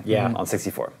GoldenEye on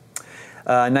 64.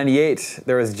 98,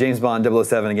 there was James Bond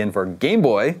 007 again for Game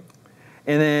Boy.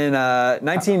 And then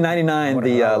 1999,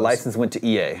 the license went to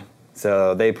EA.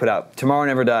 So they put out Tomorrow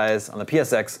Never Dies on the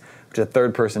PSX, which is a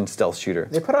third-person stealth shooter.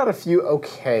 They put out a few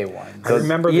okay ones. I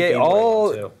remember the EA, Game Boy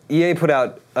one, too. EA put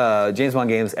out James Bond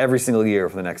games every single year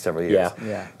for the next several years.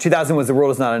 Yeah. 2000 was The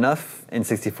World Is Not Enough in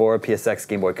 64, PSX,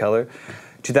 Game Boy Color.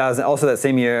 2000, also that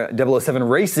same year, 007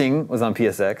 Racing was on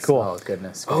PSX. Cool. Oh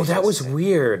goodness. Oh, that was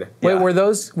weird. Wait,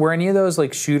 Yeah. were any of those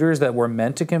like shooters that were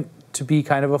meant to be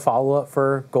kind of a follow up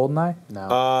for GoldenEye?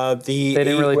 No. They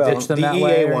didn't really pitch them that The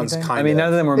way EA or ones anything? kind I mean, none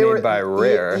of them were made by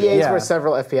Rare. EA's Yeah. were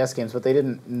several FPS games, but they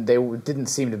didn't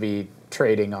seem to be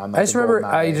trading on. Like, I just the remember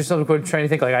GoldenEye. I just was trying to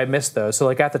think like I missed those. So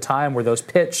like at the time were those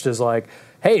pitched as like,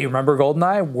 hey, remember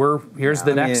GoldenEye? Here's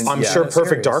the I mean, next. I'm Yeah. sure Perfect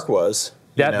series. Dark was.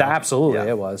 you know? Absolutely Yeah.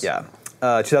 it was. Yeah.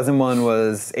 2001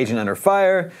 was Agent Under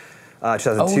Fire.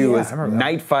 2002 Oh, yeah, was I remember that.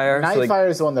 Nightfire. So, like, Nightfire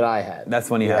is the one that I had. that's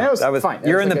when you And had. it was that was fine. It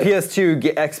You're was in the like a-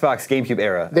 PS2, Xbox, GameCube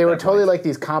era. They at were that totally point. like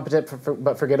these competent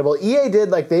but forgettable. EA did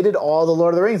they did all the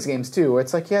Lord of the Rings games too. Where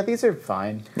it's like, yeah, these are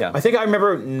fine. Yeah. I think I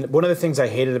remember one of the things I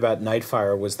hated about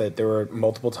Nightfire was that there were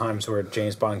multiple times where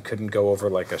James Bond couldn't go over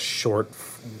like a short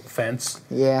fence.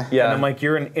 Yeah. Yeah. And I'm like,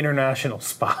 you're an international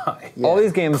spy. All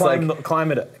these games, Climb, like, climb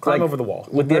like, over the wall.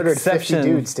 with the Murdered 50 exception,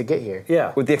 dudes to get here.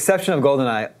 Yeah. with the exception of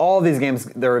GoldenEye, all these games,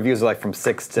 their reviews are like from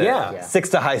 6 to Yeah. 6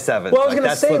 to high 7. Well, I was Like, gonna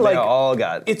that's say, what like, they all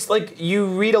got. It's like you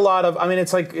read a lot of. I mean,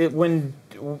 it's like when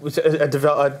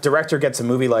a director gets a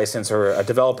movie license or a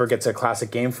developer gets a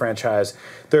classic game franchise.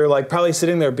 They're like probably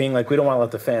sitting there being like, we don't want to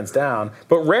let the fans down.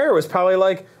 But Rare was probably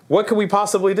like, what could we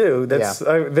possibly do? That's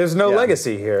there's no Yeah.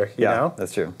 legacy here. You yeah, know.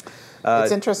 that's true.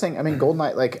 It's interesting. I mean,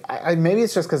 GoldenEye. Like, I maybe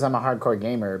it's just because I'm a hardcore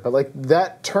gamer, but like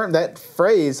that term, that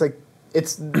phrase, like,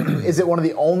 it's is it one of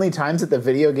the only times that the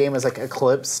video game has like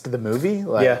eclipsed the movie?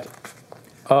 Like, Yeah.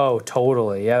 Oh,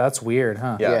 totally. Yeah, that's weird,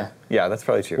 huh? Yeah. Yeah. Yeah, that's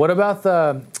probably true. What about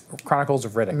the Chronicles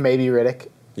of Riddick? maybe Riddick.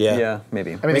 Yeah. Yeah,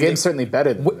 maybe. I mean, the game's certainly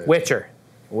better than the movie. Witcher.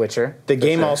 Witcher. The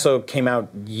game also came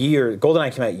out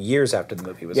GoldenEye came out years after the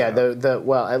movie was Yeah, out.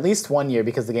 well, at least 1 year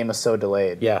because the game was so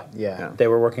delayed. Yeah. Yeah. They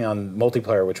were working on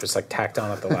multiplayer, which was like tacked on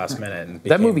at the last minute. And That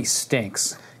became- movie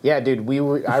stinks. Yeah, dude,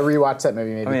 I rewatched that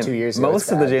movie maybe I mean, 2 years ago. most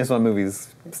It's of the bad. James Bond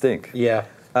movies stink. Yeah.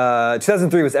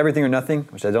 2003 was Everything or Nothing,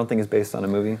 which I don't think is based on a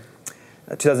movie.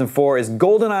 2004 is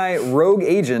GoldenEye Rogue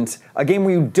Agent, a game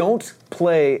where you don't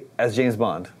play as James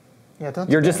Bond. Yeah, don't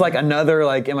do You're just that. like another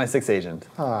like MI6 agent.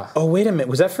 Oh wait a minute.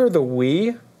 Was that for the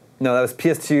Wii? No, that was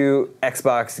PS2,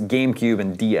 Xbox, GameCube,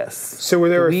 and DS. So were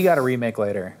there? We got a remake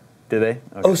later. Did they?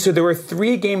 Okay. Oh, so there were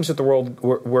 3 games that the world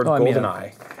were Oh, I mean,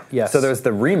 GoldenEye. Yes. So there's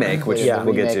the remake, which Yeah.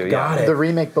 we'll get to. Remake. Got it. The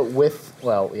remake, but with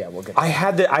we'll get. To I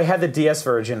had the DS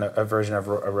version of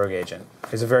Rogue Agent.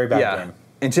 It's a very bad Yeah. game.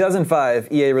 In 2005,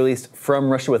 EA released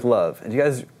From Russia with Love. And you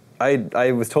guys,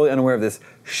 I was totally unaware of this.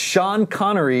 Sean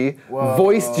Connery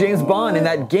voiced James Bond in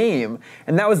that game.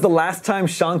 And that was the last time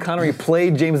Sean Connery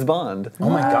played James Bond. Oh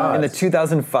my God. In the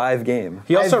 2005 game.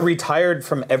 He also retired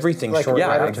from everything Like, shortly yeah,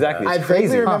 after exactly. that. I It's vaguely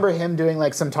crazy. remember him doing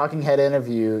like some talking head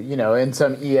interview, in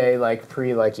some EA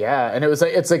and it was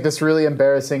like it's like this really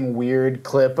embarrassing weird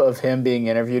clip of him being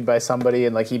interviewed by somebody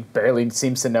and like he barely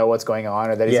seems to know what's going on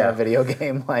or that he's in Yeah. a video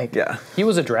game like. Yeah. he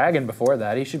was a dragon before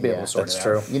that. He should be Yeah, able to sort That's it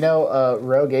true. out.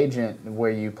 Rogue Agent, where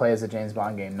you play as a James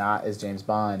Bond game, not as James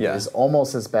Bond, Yeah. is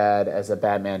almost as bad as a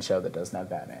Batman show that doesn't have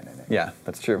Batman in it. Yeah,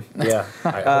 that's true. Yeah. I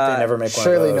hope they never make one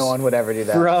Surely of those. no one would ever do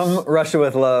that. From Russia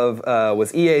with Love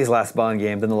was EA's last Bond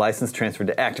game, then the license transferred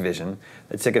to Activision.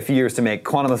 It took a few years to make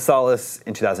Quantum of Solace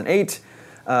in 2008.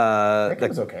 I think it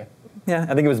was okay. Yeah,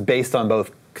 I think it was based on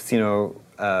both Casino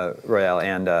Royale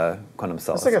and Quantum of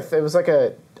Solace. It was like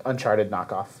a Uncharted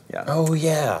knockoff. Yeah. Oh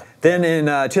yeah. Then in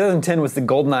 2010 was the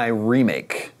GoldenEye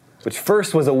remake, which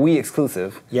first was a Wii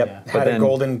exclusive. Yep. Yeah. Had then-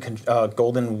 a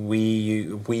golden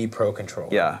Wii Pro controller.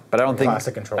 Yeah, but I don't think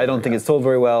Classic controller, I don't think yeah. it sold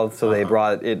very well, so they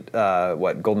brought it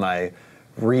GoldenEye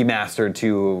remastered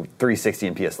to 360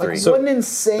 and PS3. Like, what an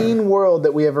insane world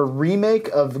that we have a remake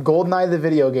of GoldenEye the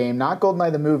video game, not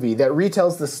GoldenEye the movie, that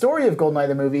retells the story of GoldenEye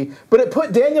the movie, but it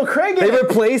put Daniel Craig in They it.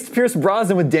 replaced Pierce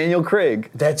Brosnan with Daniel Craig.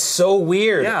 That's so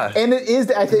weird. Yeah. And it is,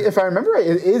 I think, if I remember right,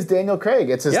 it is Daniel Craig.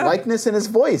 It's his Yeah. likeness and his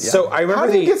voice. So I remember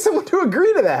How do you get someone to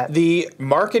agree to that? The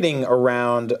marketing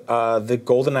around the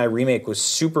GoldenEye remake was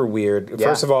super weird. Yeah.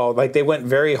 First of all, like they went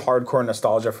very hardcore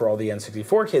nostalgia for all the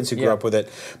N64 kids who grew Yeah. up with it,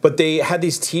 but they had had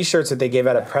these T-shirts that they gave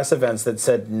out at press events that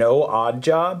said "No Odd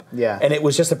Job." Yeah. and it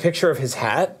was just a picture of his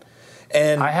hat.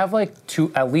 And I have like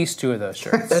at least two of those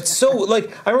shirts. that's so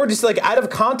like I remember just like out of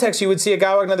context, you would see a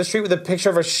guy walking down the street with a picture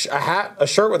of a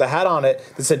shirt with a hat on it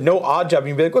that said "No Odd Job," and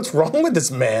you'd be like, "What's wrong with this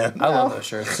man?" I love those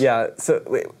shirts. Yeah, so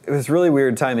it was really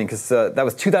weird timing because that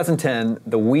was 2010.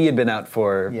 The Wii had been out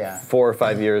for 4 or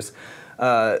 5 years.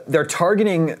 They're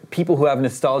targeting people who have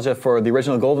nostalgia for the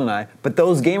original GoldenEye, but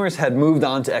those gamers had moved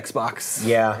on to Xbox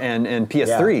and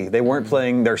PS3. They weren't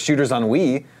playing their shooters on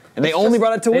Wii. And they only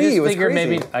brought it to They Wii. just It was figured crazy.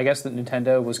 maybe, I guess that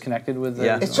Nintendo was connected with the...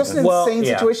 Yeah. It's just an insane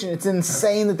situation. It's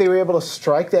insane that they were able to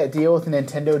strike that deal with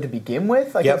Nintendo to begin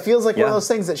with. Like, it feels like one of those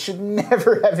things that should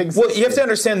never have existed. Well, you have to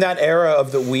understand that era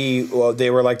of the Wii, well, they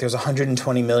were like, there's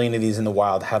 120 million of these in the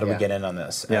wild. How do we get in on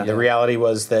this? And the reality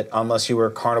was that unless you were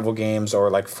Carnival Games or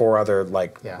like 4 other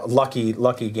like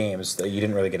lucky games, that you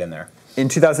didn't really get in there. In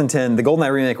 2010, the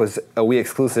GoldenEye remake was a Wii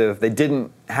exclusive. They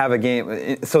didn't have a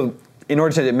game. So in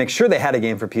order to make sure they had a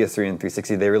game for PS3 and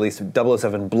 360, they released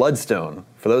 007 Bloodstone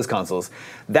for those consoles.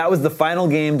 That was the final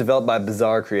game developed by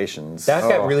Bizarre Creations. That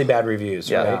got really bad reviews,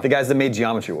 Yeah, right? the guys that made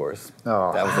Geometry Wars.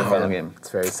 Oh, That was their final game. It's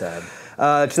very sad.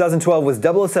 2012 was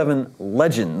 007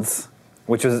 Legends,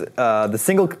 which was the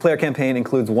single-player campaign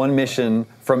includes one mission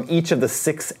from each of the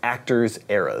 6 actors'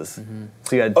 eras.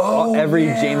 So you had every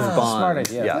James Bond. Smart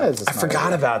idea. That is a I smart forgot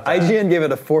idea. about that. IGN gave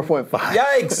it a 4.5.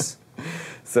 Yikes!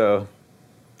 So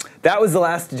that was the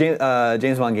last James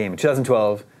Bond game,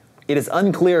 2012. It is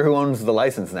unclear who owns the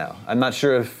license now. I'm not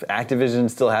sure if Activision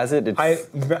still has it. I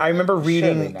remember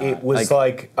reading not. it was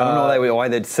like I don't know why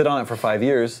they'd sit on it for 5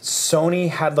 years. Sony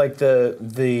had like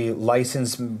the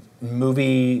licensed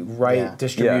movie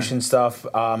distribution stuff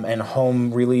and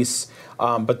home release,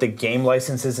 but the game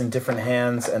license is in different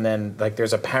hands. And then like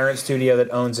there's a parent studio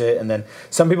that owns it, and then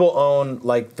some people own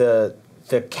like the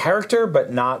character,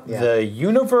 but not the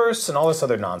universe and all this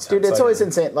other nonsense. Dude, it's Like, always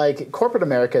insane. Like, corporate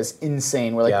America is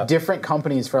insane, where, like, different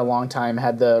companies for a long time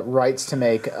had the rights to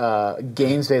make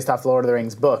games based off the Lord of the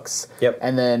Rings books. Yep.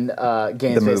 And then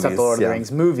games based off the Lord of the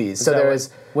Rings movies. So there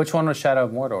is... Which one was Shadow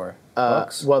of Mordor?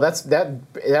 Books? Well, that's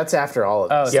after all of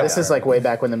this. Oh, This is, like, way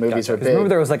back when the movies were big. Remember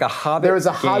there was like a Hobbit There was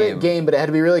a Hobbit game, but it had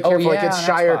to be really careful. like, its on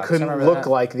Shire Xbox, I couldn't remember look that.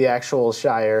 like the actual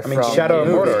Shire I mean, from Shadow of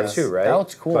the Mordor movies. too, right? That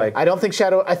looks cool. Like, I don't think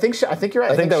Shadow... I think you're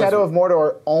right. I think that was- Shadow of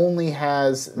Mordor only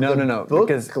has No, the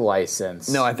book license.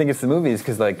 No, I think it's the movies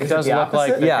because like It does the look like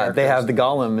opposite? the yeah, they characters. have the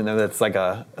Gollum and that's like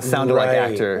a sound-alike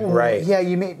actor. Right. Yeah,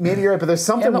 maybe you're right, but there's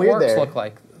something And the weird orcs there. look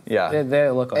like... Yeah. They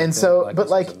look like... And they so, look but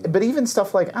this. but even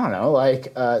stuff like, I don't know,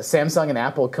 like Samsung and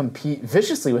Apple compete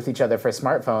viciously with each other for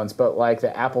smartphones, but like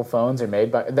the Apple screens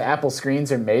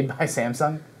are made by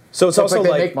Samsung. So it's also like they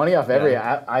like make money off every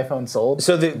iPhone sold.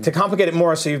 So to complicate it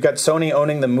more, so you've got Sony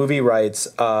owning the movie rights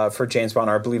for James Bond,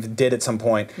 or I believe did at some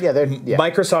point. Yeah,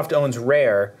 Microsoft owns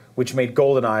Rare, which made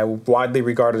GoldenEye widely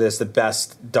regarded as the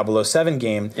best 007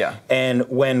 game. Yeah. And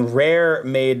when Rare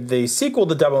made the sequel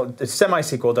to the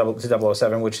semi-sequel to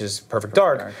 007, which is Perfect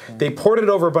Dark, they ported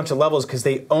over a bunch of levels because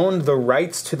they owned the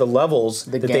rights to the levels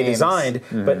that they games. designed,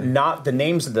 but not the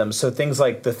names of them. So things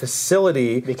like the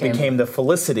facility became the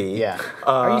Felicity. Yeah.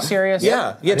 Are you serious?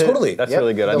 Yeah, totally. That's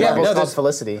really good. The I love level's it. called there's-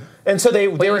 Felicity. And so they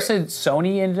Wait, were you said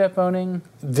Sony ended up owning...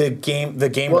 the game Well,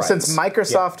 rights. since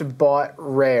Microsoft bought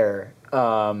Rare,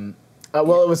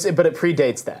 but it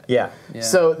predates that. Yeah.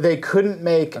 So they couldn't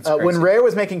make when crazy. Rare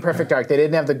was making Perfect Dark, they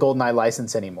didn't have the GoldenEye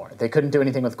license anymore. They couldn't do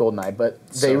anything with GoldenEye, but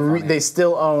they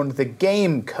still owned the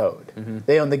game code.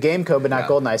 They owned the game code, but not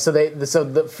GoldenEye. So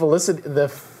the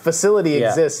facility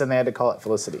exists, and they had to call it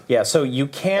Felicity Yeah, so you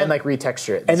can't and like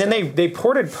retexture it. and then stuff. they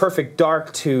ported Perfect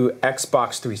Dark to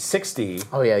Xbox 360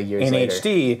 Oh, yeah, years in later.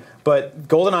 HD, but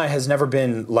GoldenEye has never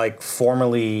been like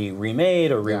formally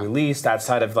remade or re-released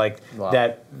outside of like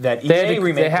that EA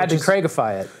remake. They had to which is-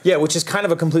 Craigify it. Yeah, which is kind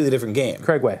of a completely different game.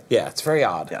 Craigway. Yeah, it's very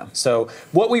odd. Yeah. So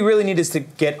what we really need is to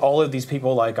get all of these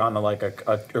people like on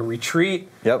a retreat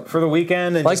for the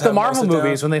weekend, and Like just the have them all Marvel sit down.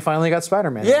 movies when they finally got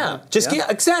Spider-Man. Yeah,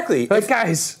 exactly. But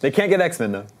guys, They can't get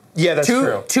X-Men though. Yeah, that's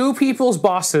true. two people's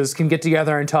bosses can get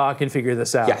together and talk and figure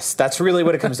this out. Yes, that's really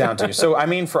what it comes down to. So, I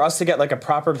mean, for us to get like a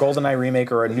proper GoldenEye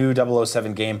remake or a new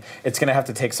 007 game, it's going to have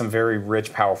to take some very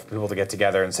rich, powerful people to get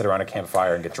together and sit around a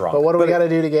campfire and get drunk. But what do we got to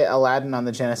do to get Aladdin on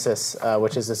the Genesis,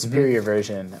 which is the superior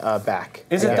version, back?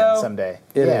 Is it again though? Someday.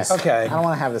 It yeah. is. Okay. I don't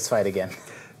want to have this fight again.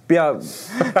 But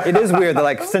yeah, it is weird that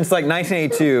like since like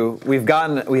 1982, we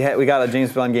got a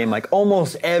James Bond game like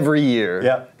almost every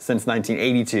year since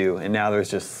 1982, and now there's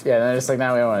just Yeah, and they're just like,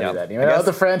 now we don't want to do that. You know,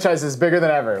 the franchise is bigger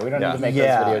than ever. We don't need to make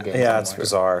those video games. Yeah, it's anymore.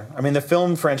 bizarre. I mean, the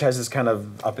film franchise is kind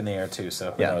of up in the air too,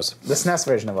 so who knows? The SNES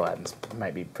version of Aladdin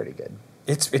might be pretty good.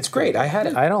 It's great. I had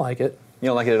it. I don't like it. You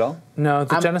don't like it at all? No,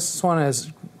 the Genesis one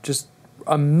has just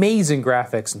amazing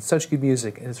graphics and such good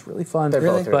music, and it's really fun. They're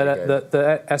both But really good.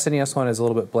 the SNES one is a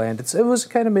little bit bland. It was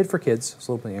kind of made for kids. It's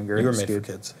a little bit younger. You were and made for skewed.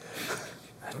 kids.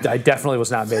 I definitely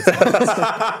was not made for kids.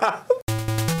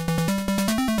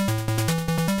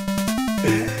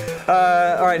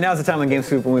 All right, now's the time on Game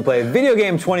Scoop when we play video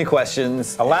game 20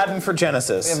 questions. Aladdin for We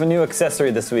Genesis. have a new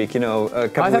accessory this week. You know, a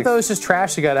couple I thought weeks. that was just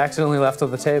trash that got accidentally left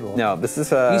on the table. No, this is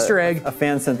Easter egg. A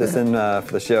fan sent this in for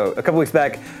the show. A couple weeks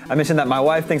back, I mentioned that my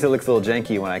wife thinks it looks a little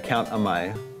janky when I count on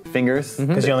my fingers.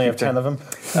 Because you only have 10 of them.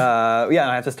 Yeah, and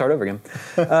I have to start over again.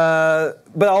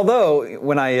 But although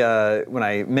when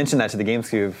I mentioned that to the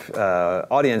GameScoop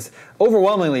audience,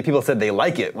 overwhelmingly people said they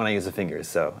like it when I use the fingers.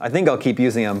 So I think I'll keep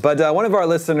using them. But one of our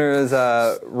listeners,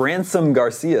 Ransom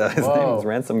Garcia, his name is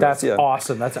Ransom That's Garcia.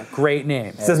 awesome. That's a great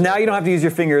name. Says now you don't have to use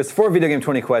your fingers for video game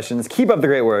 20 questions. Keep up the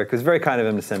great work. It was very kind of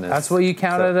him to send this. That's what you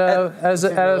count at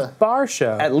a bar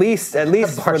show. At least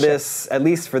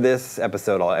for this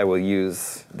episode, I will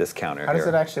use this counter. How does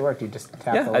here. it actually work? Do you just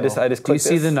tap Yeah, a I just little- click Do you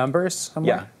see this. the numbers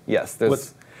somewhere? Yeah. Yes.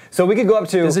 There's. So we could go up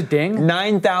to Does it ding?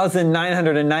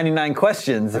 9,999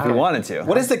 questions if we wanted to.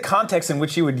 What is the context in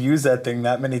which you would use that thing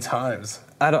that many times?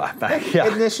 I don't. Yeah.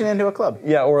 Admission into a club.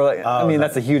 Yeah, or like, I mean,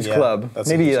 that's a huge yeah, club. that's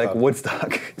a Maybe huge like club.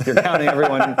 Woodstock. You're counting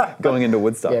everyone going into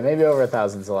Woodstock. Yeah, maybe over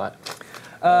 1,000's a lot.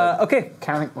 Okay.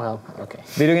 Counting, well, okay.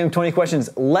 Video game 20 questions.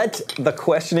 Let the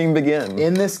questioning begin.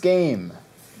 In this game,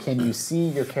 can you see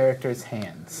your character's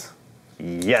hands?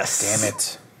 Yes. Damn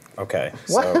it. Okay.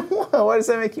 What? So, Why does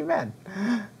that make you mad?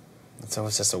 so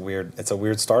it's just a weird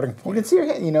starting You point. can see your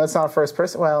hand. You know, it's not a first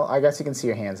person. Well, I guess you can see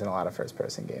your hands in a lot of first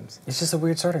person games. It's just a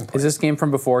weird starting point. Is this game from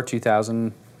before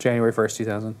 2000, January 1st,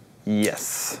 2000?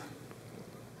 Yes.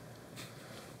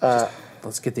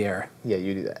 Let's get the era. Yeah,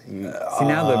 you do that. You, See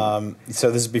now the.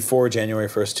 So this is before January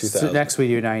 1st, 2000. So next we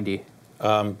do 90.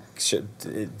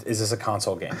 Is this a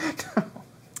console game?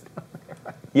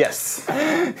 Yes.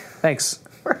 Thanks.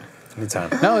 Anytime.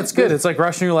 No, it's good. It's like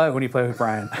Russian roulette when you play with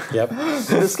Brian. Yep.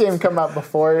 this game come out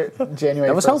before January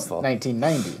That was 1st, helpful.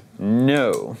 1990.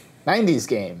 No. 90s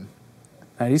game.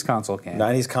 90s console game.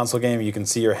 90s console game, you can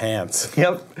see your hands.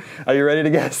 Yep. Are you ready to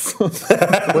guess? Well,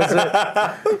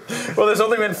 there's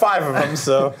only been 5 of them,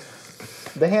 so.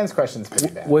 The hands question's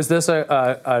pretty bad. Was this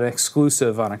an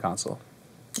exclusive on a console?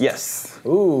 Yes.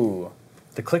 Ooh.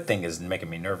 The click thing is making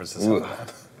me nervous as Ooh.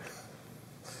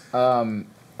 hell.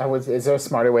 Is there a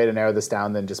smarter way to narrow this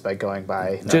down than just by going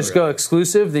by? Just go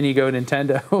exclusive, then you go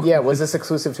Nintendo. Yeah, was this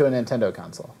exclusive to a Nintendo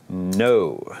console?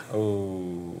 No.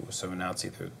 Oh, so now it's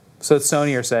either. So it's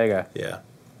Sony or Sega. Yeah.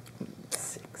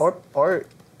 Or,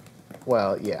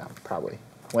 well, yeah, probably.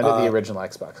 When did the original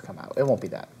Xbox come out? It won't be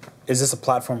that. Is this a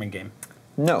platforming game?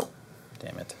 No.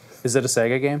 Damn it. Is it a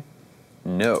Sega game?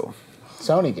 No.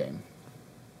 Sony game.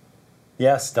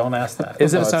 Yes, don't ask that.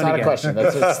 Is it No, a it's Sony not game? a question.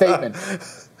 That's a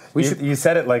statement. You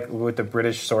said it like with the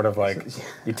British sort of like,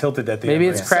 you tilted at the Maybe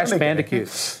end. it's Crash Sony game.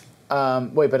 Bandicoot.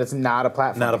 Wait, but it's not a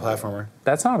platform. Not a platformer.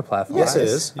 That's not a platform. Yes, it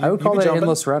is. I would You call be that jumping?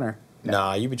 Endless Runner.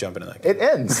 Nah, you be jumping in that game. It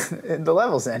ends. The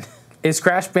level's end. Is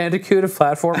Crash Bandicoot a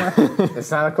platformer?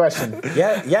 It's not a question.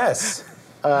 Yeah, yes.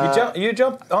 You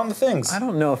jump on the things. I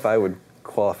don't know if I would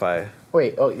qualify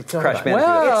Wait, oh, you're talking Crash about Bandicoot.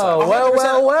 well.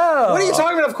 What are you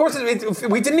talking about? Of course,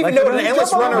 we didn't even know what an endless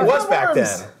jump on runner the was back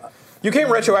platforms. then. You can't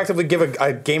retroactively give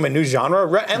a game a new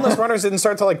genre. Endless runners didn't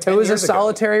start till like 10 It was a years ago.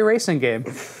 solitary racing game.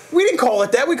 We didn't call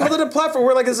it that. We called it a platform.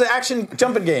 We're like, it's an action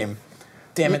jumping game.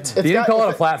 Damn it. It's You didn't got- call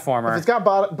if it a platformer. If it's got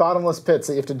bottomless pits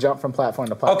that you have to jump from platform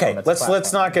to platform. Okay, it's a let's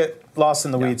platform. not get lost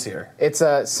in the weeds here. It's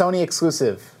a Sony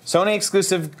exclusive. Sony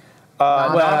exclusive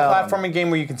non-platforming game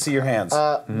where you can see your hands.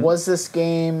 Was this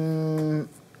game?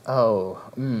 Oh,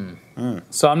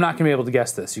 So I'm not going to be able to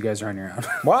guess this. You guys are on your own.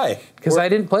 Why? Because I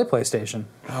didn't play PlayStation.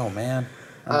 Oh man.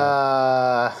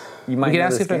 You might We can know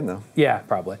ask this if it- game, though. Yeah,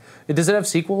 probably. Does it have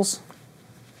sequels?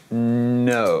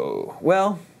 No.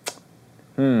 Well,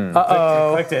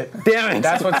 Clicked it. damn it.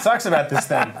 That's what sucks about this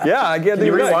thing. yeah, I get Can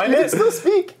you rewind it? still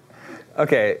speak.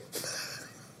 Okay.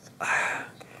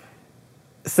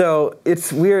 So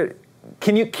it's weird.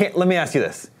 Let me ask you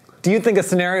this. Do you think a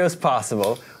scenario is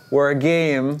possible where a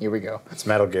game Here we go. It's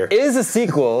Metal Gear. is a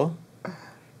sequel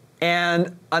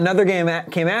and another game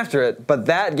came after it, but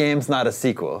that game's not a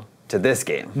sequel to this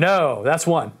game? No, that's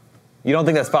one. You don't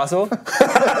think that's possible?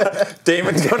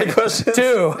 Damon, 20 questions.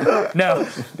 2. No.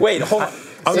 Wait, hold on.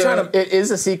 I'm trying to. It is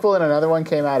a sequel, and another one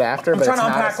came out after. I'm but trying to it's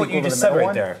not a unpack what sequel you to the just said middle right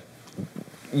one. there.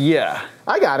 Yeah.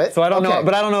 I got it. So I don't know, Okay.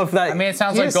 but I don't know if that. I mean, it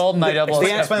sounds Here's like GoldenEye the-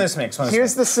 007. Explain this to me. Explain this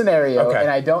Here's to me. the scenario, Okay. and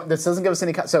I don't. This doesn't give us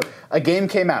any. So a game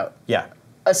came out. Yeah.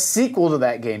 A sequel to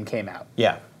that game came out.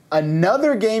 Yeah.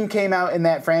 Another game came out in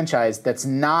that franchise that's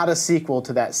not a sequel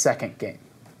to that second game.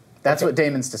 That's what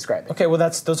Damon's describing. Okay, well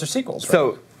those are sequels. Right?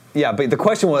 So, yeah, but the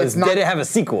question was, It's not- did it have a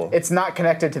sequel? It's not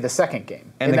connected to the second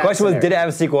game. And in the that question was, scenario. did it have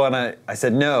a sequel? And I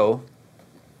said no.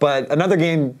 But another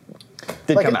game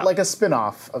did come out. like a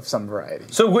spin-off of some variety.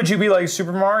 So would you be like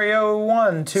Super Mario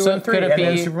 1, 2, So and 3, could it and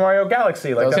then be- Super Mario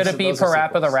Galaxy? Like Those Could that's, it be those are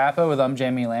Parappa the sequels. Rappa with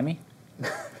Jamie Lammy?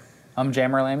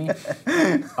 Jammer Lammy?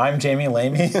 I'm Jamie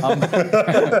Lamey.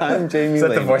 I'm Jamie Is that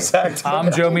the Laney. voice act?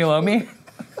 Jomi Lomi?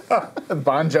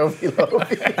 Bon Jovi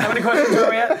Lovi. How many questions are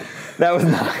we at? That was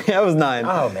 9. That was 9.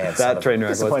 Oh, man, son That of- train wreck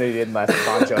was. Disappointed you didn't laugh at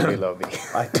Bon Jovi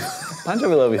Lovi. Bon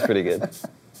Jovi Lovi's pretty good.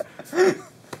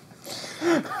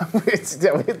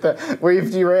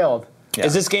 We've derailed. Yeah.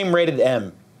 Is this game rated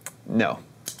M? No.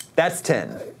 That's 10.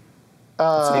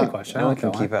 That's a good question. I No one like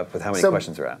can that keep one. up with how many So-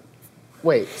 questions are at.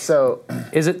 Wait, so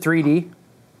Is it 3D?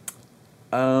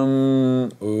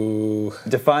 Ooh.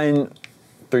 Define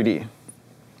 3D.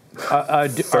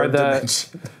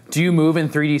 Do you move in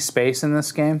 3D space in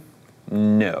this game?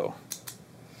 No.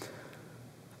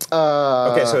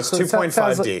 Okay, so it's So it sounds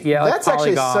 2.5D. like- yeah, like that's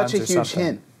actually polygons such a or huge something.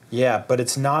 hint. Yeah, but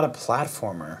it's not a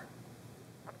platformer.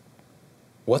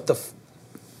 What the?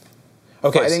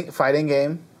 Okay. Fighting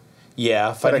game, Yeah,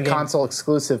 but a fighting game. console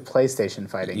exclusive PlayStation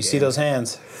fighting You game. see those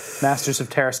hands? Masters of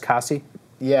Terras Kasi?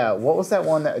 Yeah, what was that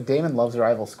one that Damon loves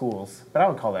Rival Schools? But I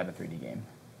would call that a 3D game.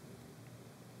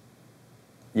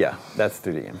 Yeah, that's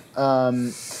 3D game.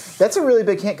 That's a really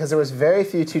big hint because there was very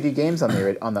few 2D games on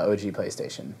the OG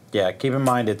PlayStation. Yeah, keep in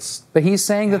mind it's But he's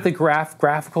saying that the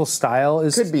graphical style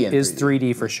is Could be in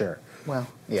 3D for sure. Well,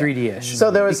 yeah. 3D-ish. So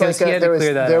there was Because like he a, had to there was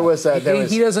clear that there up.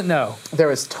 was He doesn't know. there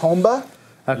was Tomba,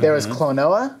 there was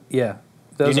Klonoa. Yeah.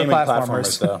 Those you're are naming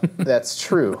platformers. though. That's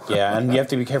true. Yeah, and you have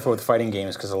to be careful with fighting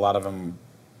games because a lot of them.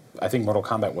 I think Mortal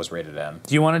Kombat was rated M.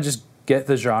 Do you want to just get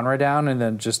the genre down and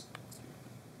then just...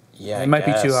 Yeah, It might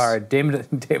be too hard. Damon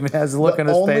has a look The on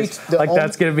his only- face the like only-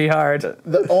 that's going to be hard.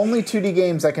 The only 2D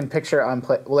games I can picture on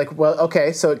play,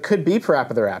 okay, so it could be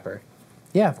Parappa the Rapper.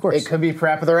 Yeah, of course. It could be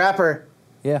Parappa the Rapper.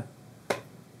 Yeah.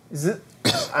 Is it?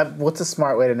 What's a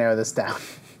smart way to narrow this down?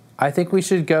 I think we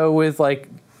should go with like...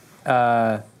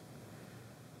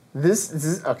 This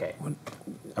is okay.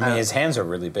 I mean, his hands are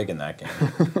really big in that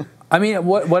game. I mean,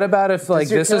 what about if like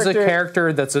your this is a character-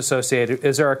 character that's associated?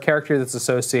 Is there a character that's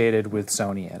associated with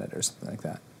Sony in it or something like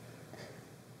that?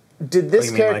 Did this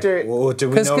You mean, like, character well, do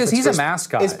we know if Because it's he's a first-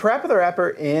 mascot. is Parappa the Rapper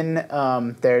in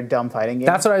their dumb fighting game?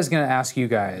 That's what I was going to ask you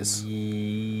guys.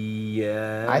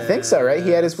 Yeah. I think so, right?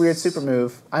 He had his weird super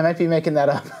move. I might be making that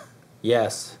up.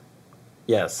 Yes.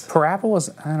 Yes. Parappa was.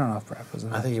 I don't know if Parappa was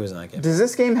in I it. think he was in that game. Does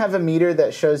this game have a meter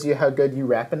that shows you how good you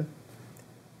rapping?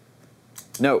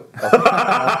 No.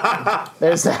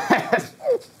 There's that.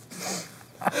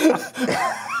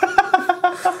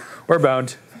 We're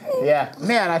boned. Yeah,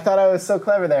 man, I thought I was so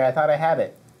clever there. I thought I had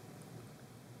it.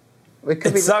 It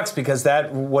could It be. sucks because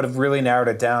that would have really narrowed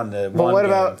it down to But one what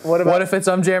game. about What if it's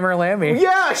Jammer Lammy?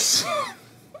 Yes!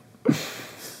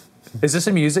 Is this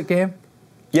a music game?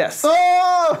 Yes.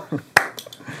 Oh!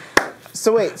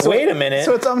 So wait. So Wait a minute.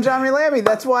 So it's Johnny Lammy.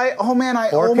 That's why. Oh man, I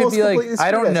Or it almost could be like completely I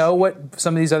screwed don't us. know what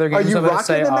some of these other games you I'm going to rocking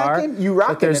say in that are. game? You but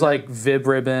rocking there's in like Vib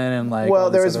Ribbon and like. Well, all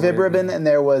there these was other Vib weird Ribbon, games. and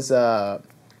there was Well,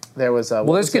 what there's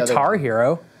was the other Guitar one?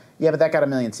 Hero. Yeah, but that got a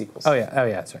million sequels. Oh yeah,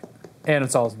 that's right. And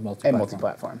it's all multi-platform. And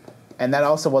multi-platform. And that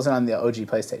also wasn't on the OG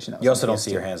PlayStation. That was You also on don't PS2.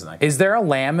 see your hands in that game. Is there a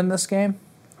lamb in this game?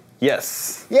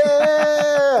 Yes.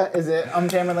 Yeah! Is it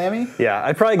Jammer Lammy? Yeah,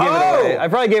 I probably gave it away. I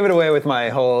probably gave it away with my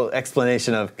whole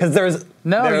explanation of because there was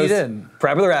No, there you was didn't.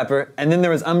 Parappa the Rapper, and then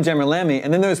there was Jammer Lammy,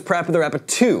 and then there was Parappa the Rapper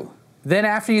 2. Then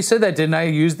after you said that, didn't I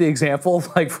use the example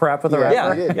like Parappa the Yeah.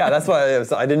 Rapper? Yeah, did. yeah, that's why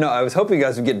I didn't know. I was hoping you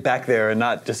guys would get back there and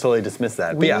not just totally dismiss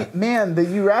that. But yeah, Man, the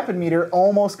You Rapid meter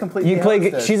almost completely you can play.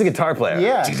 helps us. She's a guitar player.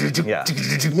 Yeah. Yeah.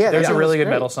 Yeah, There's that a really was good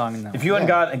great. metal song in that. If you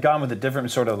hadn't gone with a different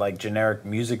sort of like generic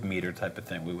music meter type of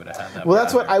thing, we would have had that. Well,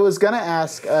 that's what I was going to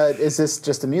ask. Is this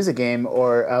just a music game?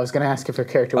 Or I was going to ask if her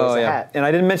character was Oh a yeah, hat. and I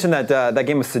didn't mention that that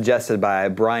game was suggested by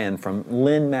Brian from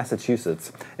Lynn,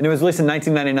 Massachusetts, and it was released in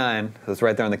 1999. So it's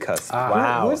right there on the cusp.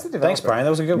 Wow. Who is the developer? Thanks, Brian.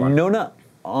 That was a good one. Nona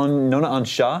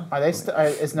Anshaw. Are they?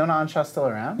 Is Nona Anshaw still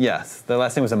around? Yes, the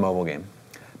last name was a mobile game.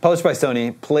 Published by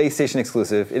Sony, PlayStation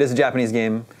exclusive. It is a Japanese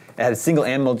game. It had single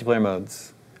and multiplayer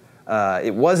modes.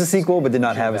 It was a sequel, but did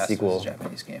not have a Best was sequel. a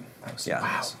Japanese game. That was Yeah.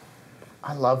 wow.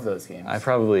 I love those games. I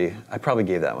probably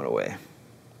gave that one away,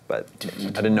 but I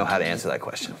didn't know how to answer that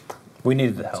question. We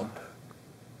needed the help.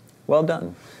 Well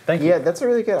done. Thank you. Yeah, that's a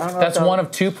really good. I don't know. That's if that- one of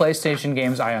 2 PlayStation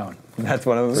games I own. That's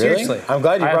one of them. Seriously, I'm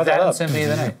glad you I brought have that and up. Symphony of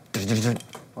the Night.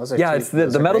 Those are Yeah, two- it's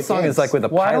those the are metal great song games. is like with a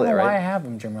Well, I don't pilot, know why I right? have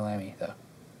them, Jimmer Lammy, though.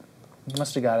 You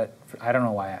must have got it. I don't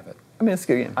know why I have it. I mean, it's a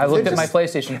good game. I looked at my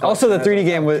PlayStation. Also, the 3D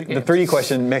game, with the 3D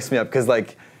question mixed me up because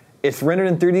like it's rendered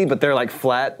in 3D, but they're like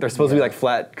flat. They're supposed to be like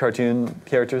flat cartoon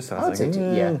characters. So I was like,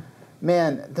 Yeah.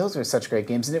 Man, those are such great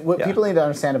games. And what Yeah. people need to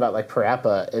understand about like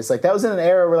Parappa is like that was in an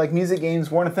era where like music games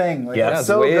weren't a thing. Like, Yeah, it it was was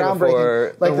so way groundbreaking.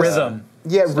 before Like the rhythm.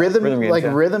 Yeah, rhythm games, like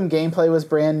yeah. rhythm gameplay was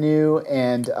brand new,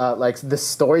 and like the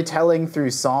storytelling through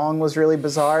song was really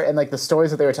bizarre, and like the stories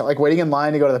that they were telling, like waiting in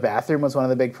line to go to the bathroom was one of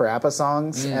the big Parappa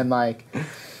songs, and like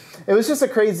it was just a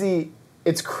crazy.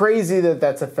 It's crazy that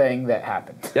that's a thing that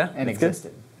happened. Yeah, and it's good.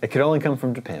 existed. It could only come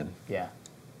from Japan. Yeah,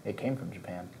 it came from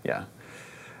Japan. Yeah.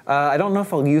 I don't know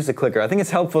if I'll use the clicker. I think it's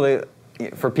helpful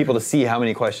for people to see how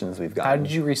many questions we've got. How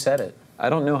did you reset it? I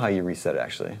don't know how you reset it,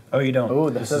 actually. Oh, you don't. Oh,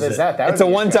 This so is there's it. that. That It's would a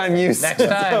be one-time use. Next time,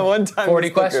 It's a one-time 40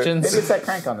 use clicker. questions. Maybe it's that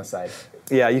crank on the side.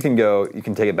 Yeah, you can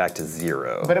take it back to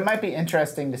 0. But it might be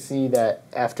interesting to see that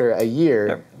after a year,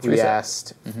 Yep, it's we reset.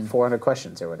 asked 400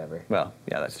 questions or whatever. Well,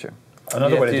 yeah, that's true.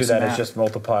 Another You way have to to do do some that is math. just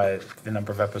multiply the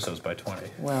number of episodes by 20.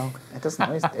 Well, it doesn't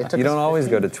always. It took You don't us always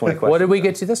 15. go to 20 questions. What did we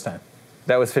get to this time?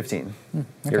 That was 15.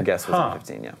 Your guess was Huh.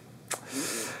 15, yeah.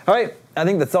 All right, I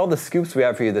think that's all the scoops we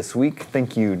have for you this week.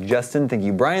 Thank you, Justin. Thank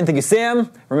you, Brian. Thank you, Sam.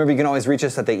 Remember, you can always reach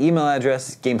us at the email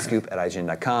address,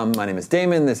 gamescoop@ign.com. My name is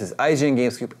Damon. This is IGN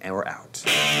Gamescoop, and we're out.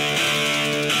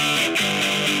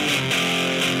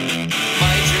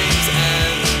 My dreams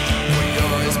end where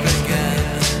yours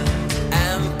begin.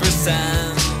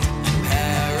 Ampersand and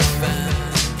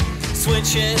paraffin.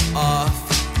 Switch it off.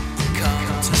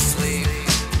 Come to sleep.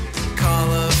 Call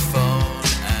a phone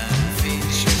and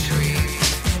feature creep.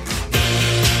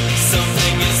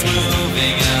 Something is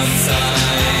moving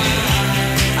outside.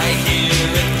 I hear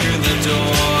it through the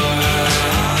door.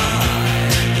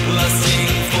 Lusting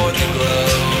for the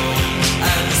glow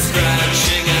and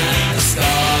scratching at the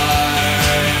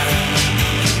sky.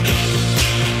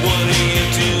 What are you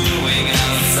doing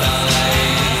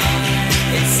outside?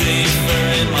 It's safer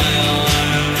in my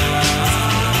arms,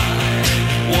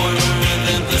 warmer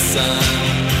than the sun,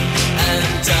 and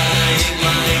dying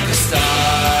like a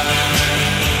star,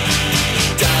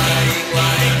 dying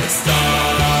like a star.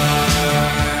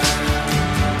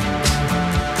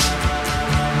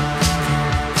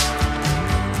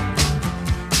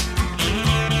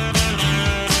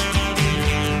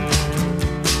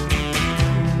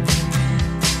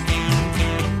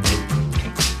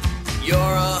 You're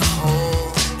a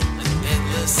hole, an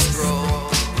endless scroll.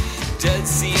 Dead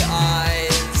sea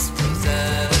eyes,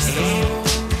 Rosetta Stone.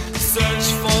 Search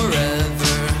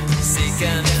forever, seek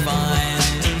and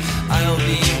find. I'll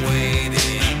be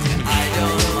waiting, I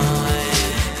don't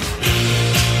mind.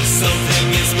 Something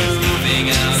is moving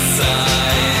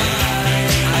outside.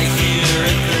 I hear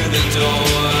it through the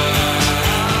door.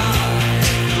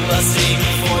 Lusting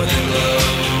for the glow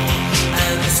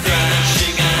and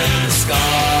scratching at the scar.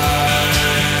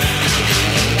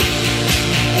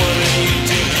 What are you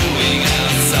doing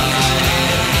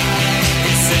outside?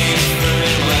 It's safer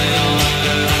in my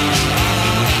arms,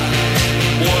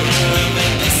 warmer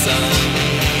than the sun,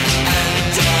 and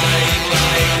dying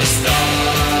like a star.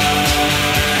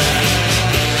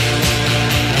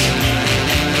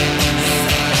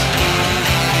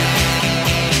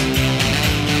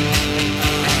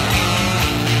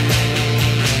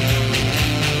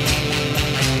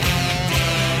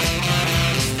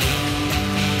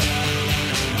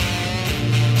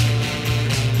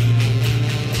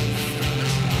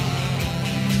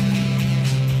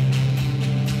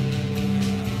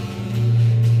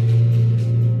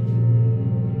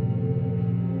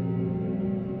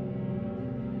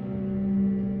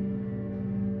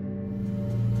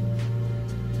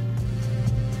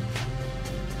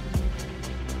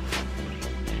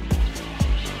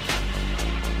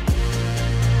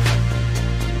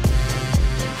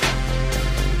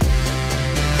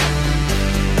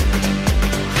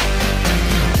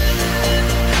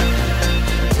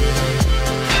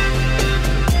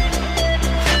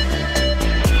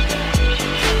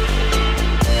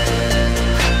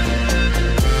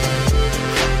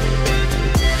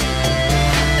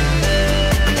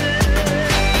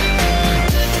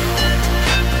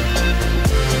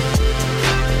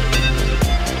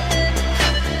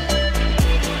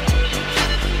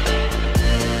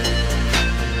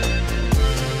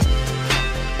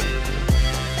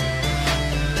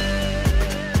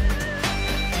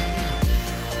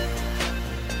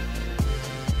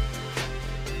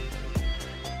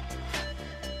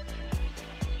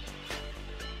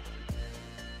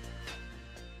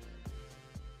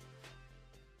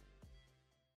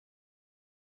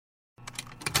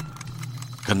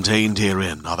 Contained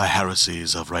herein are the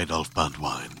heresies of Radolf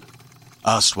Burntwine,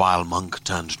 erstwhile monk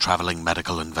turned traveling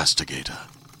medical investigator.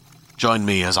 Join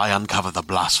me as I uncover the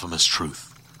blasphemous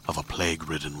truth of a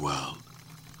plague-ridden world,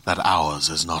 that ours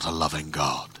is not a loving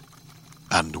God,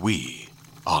 and we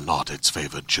are not its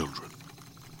favored children.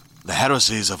 The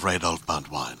Heresies of Radolf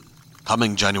Buntwine,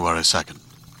 coming January 2nd,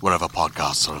 wherever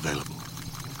podcasts are available.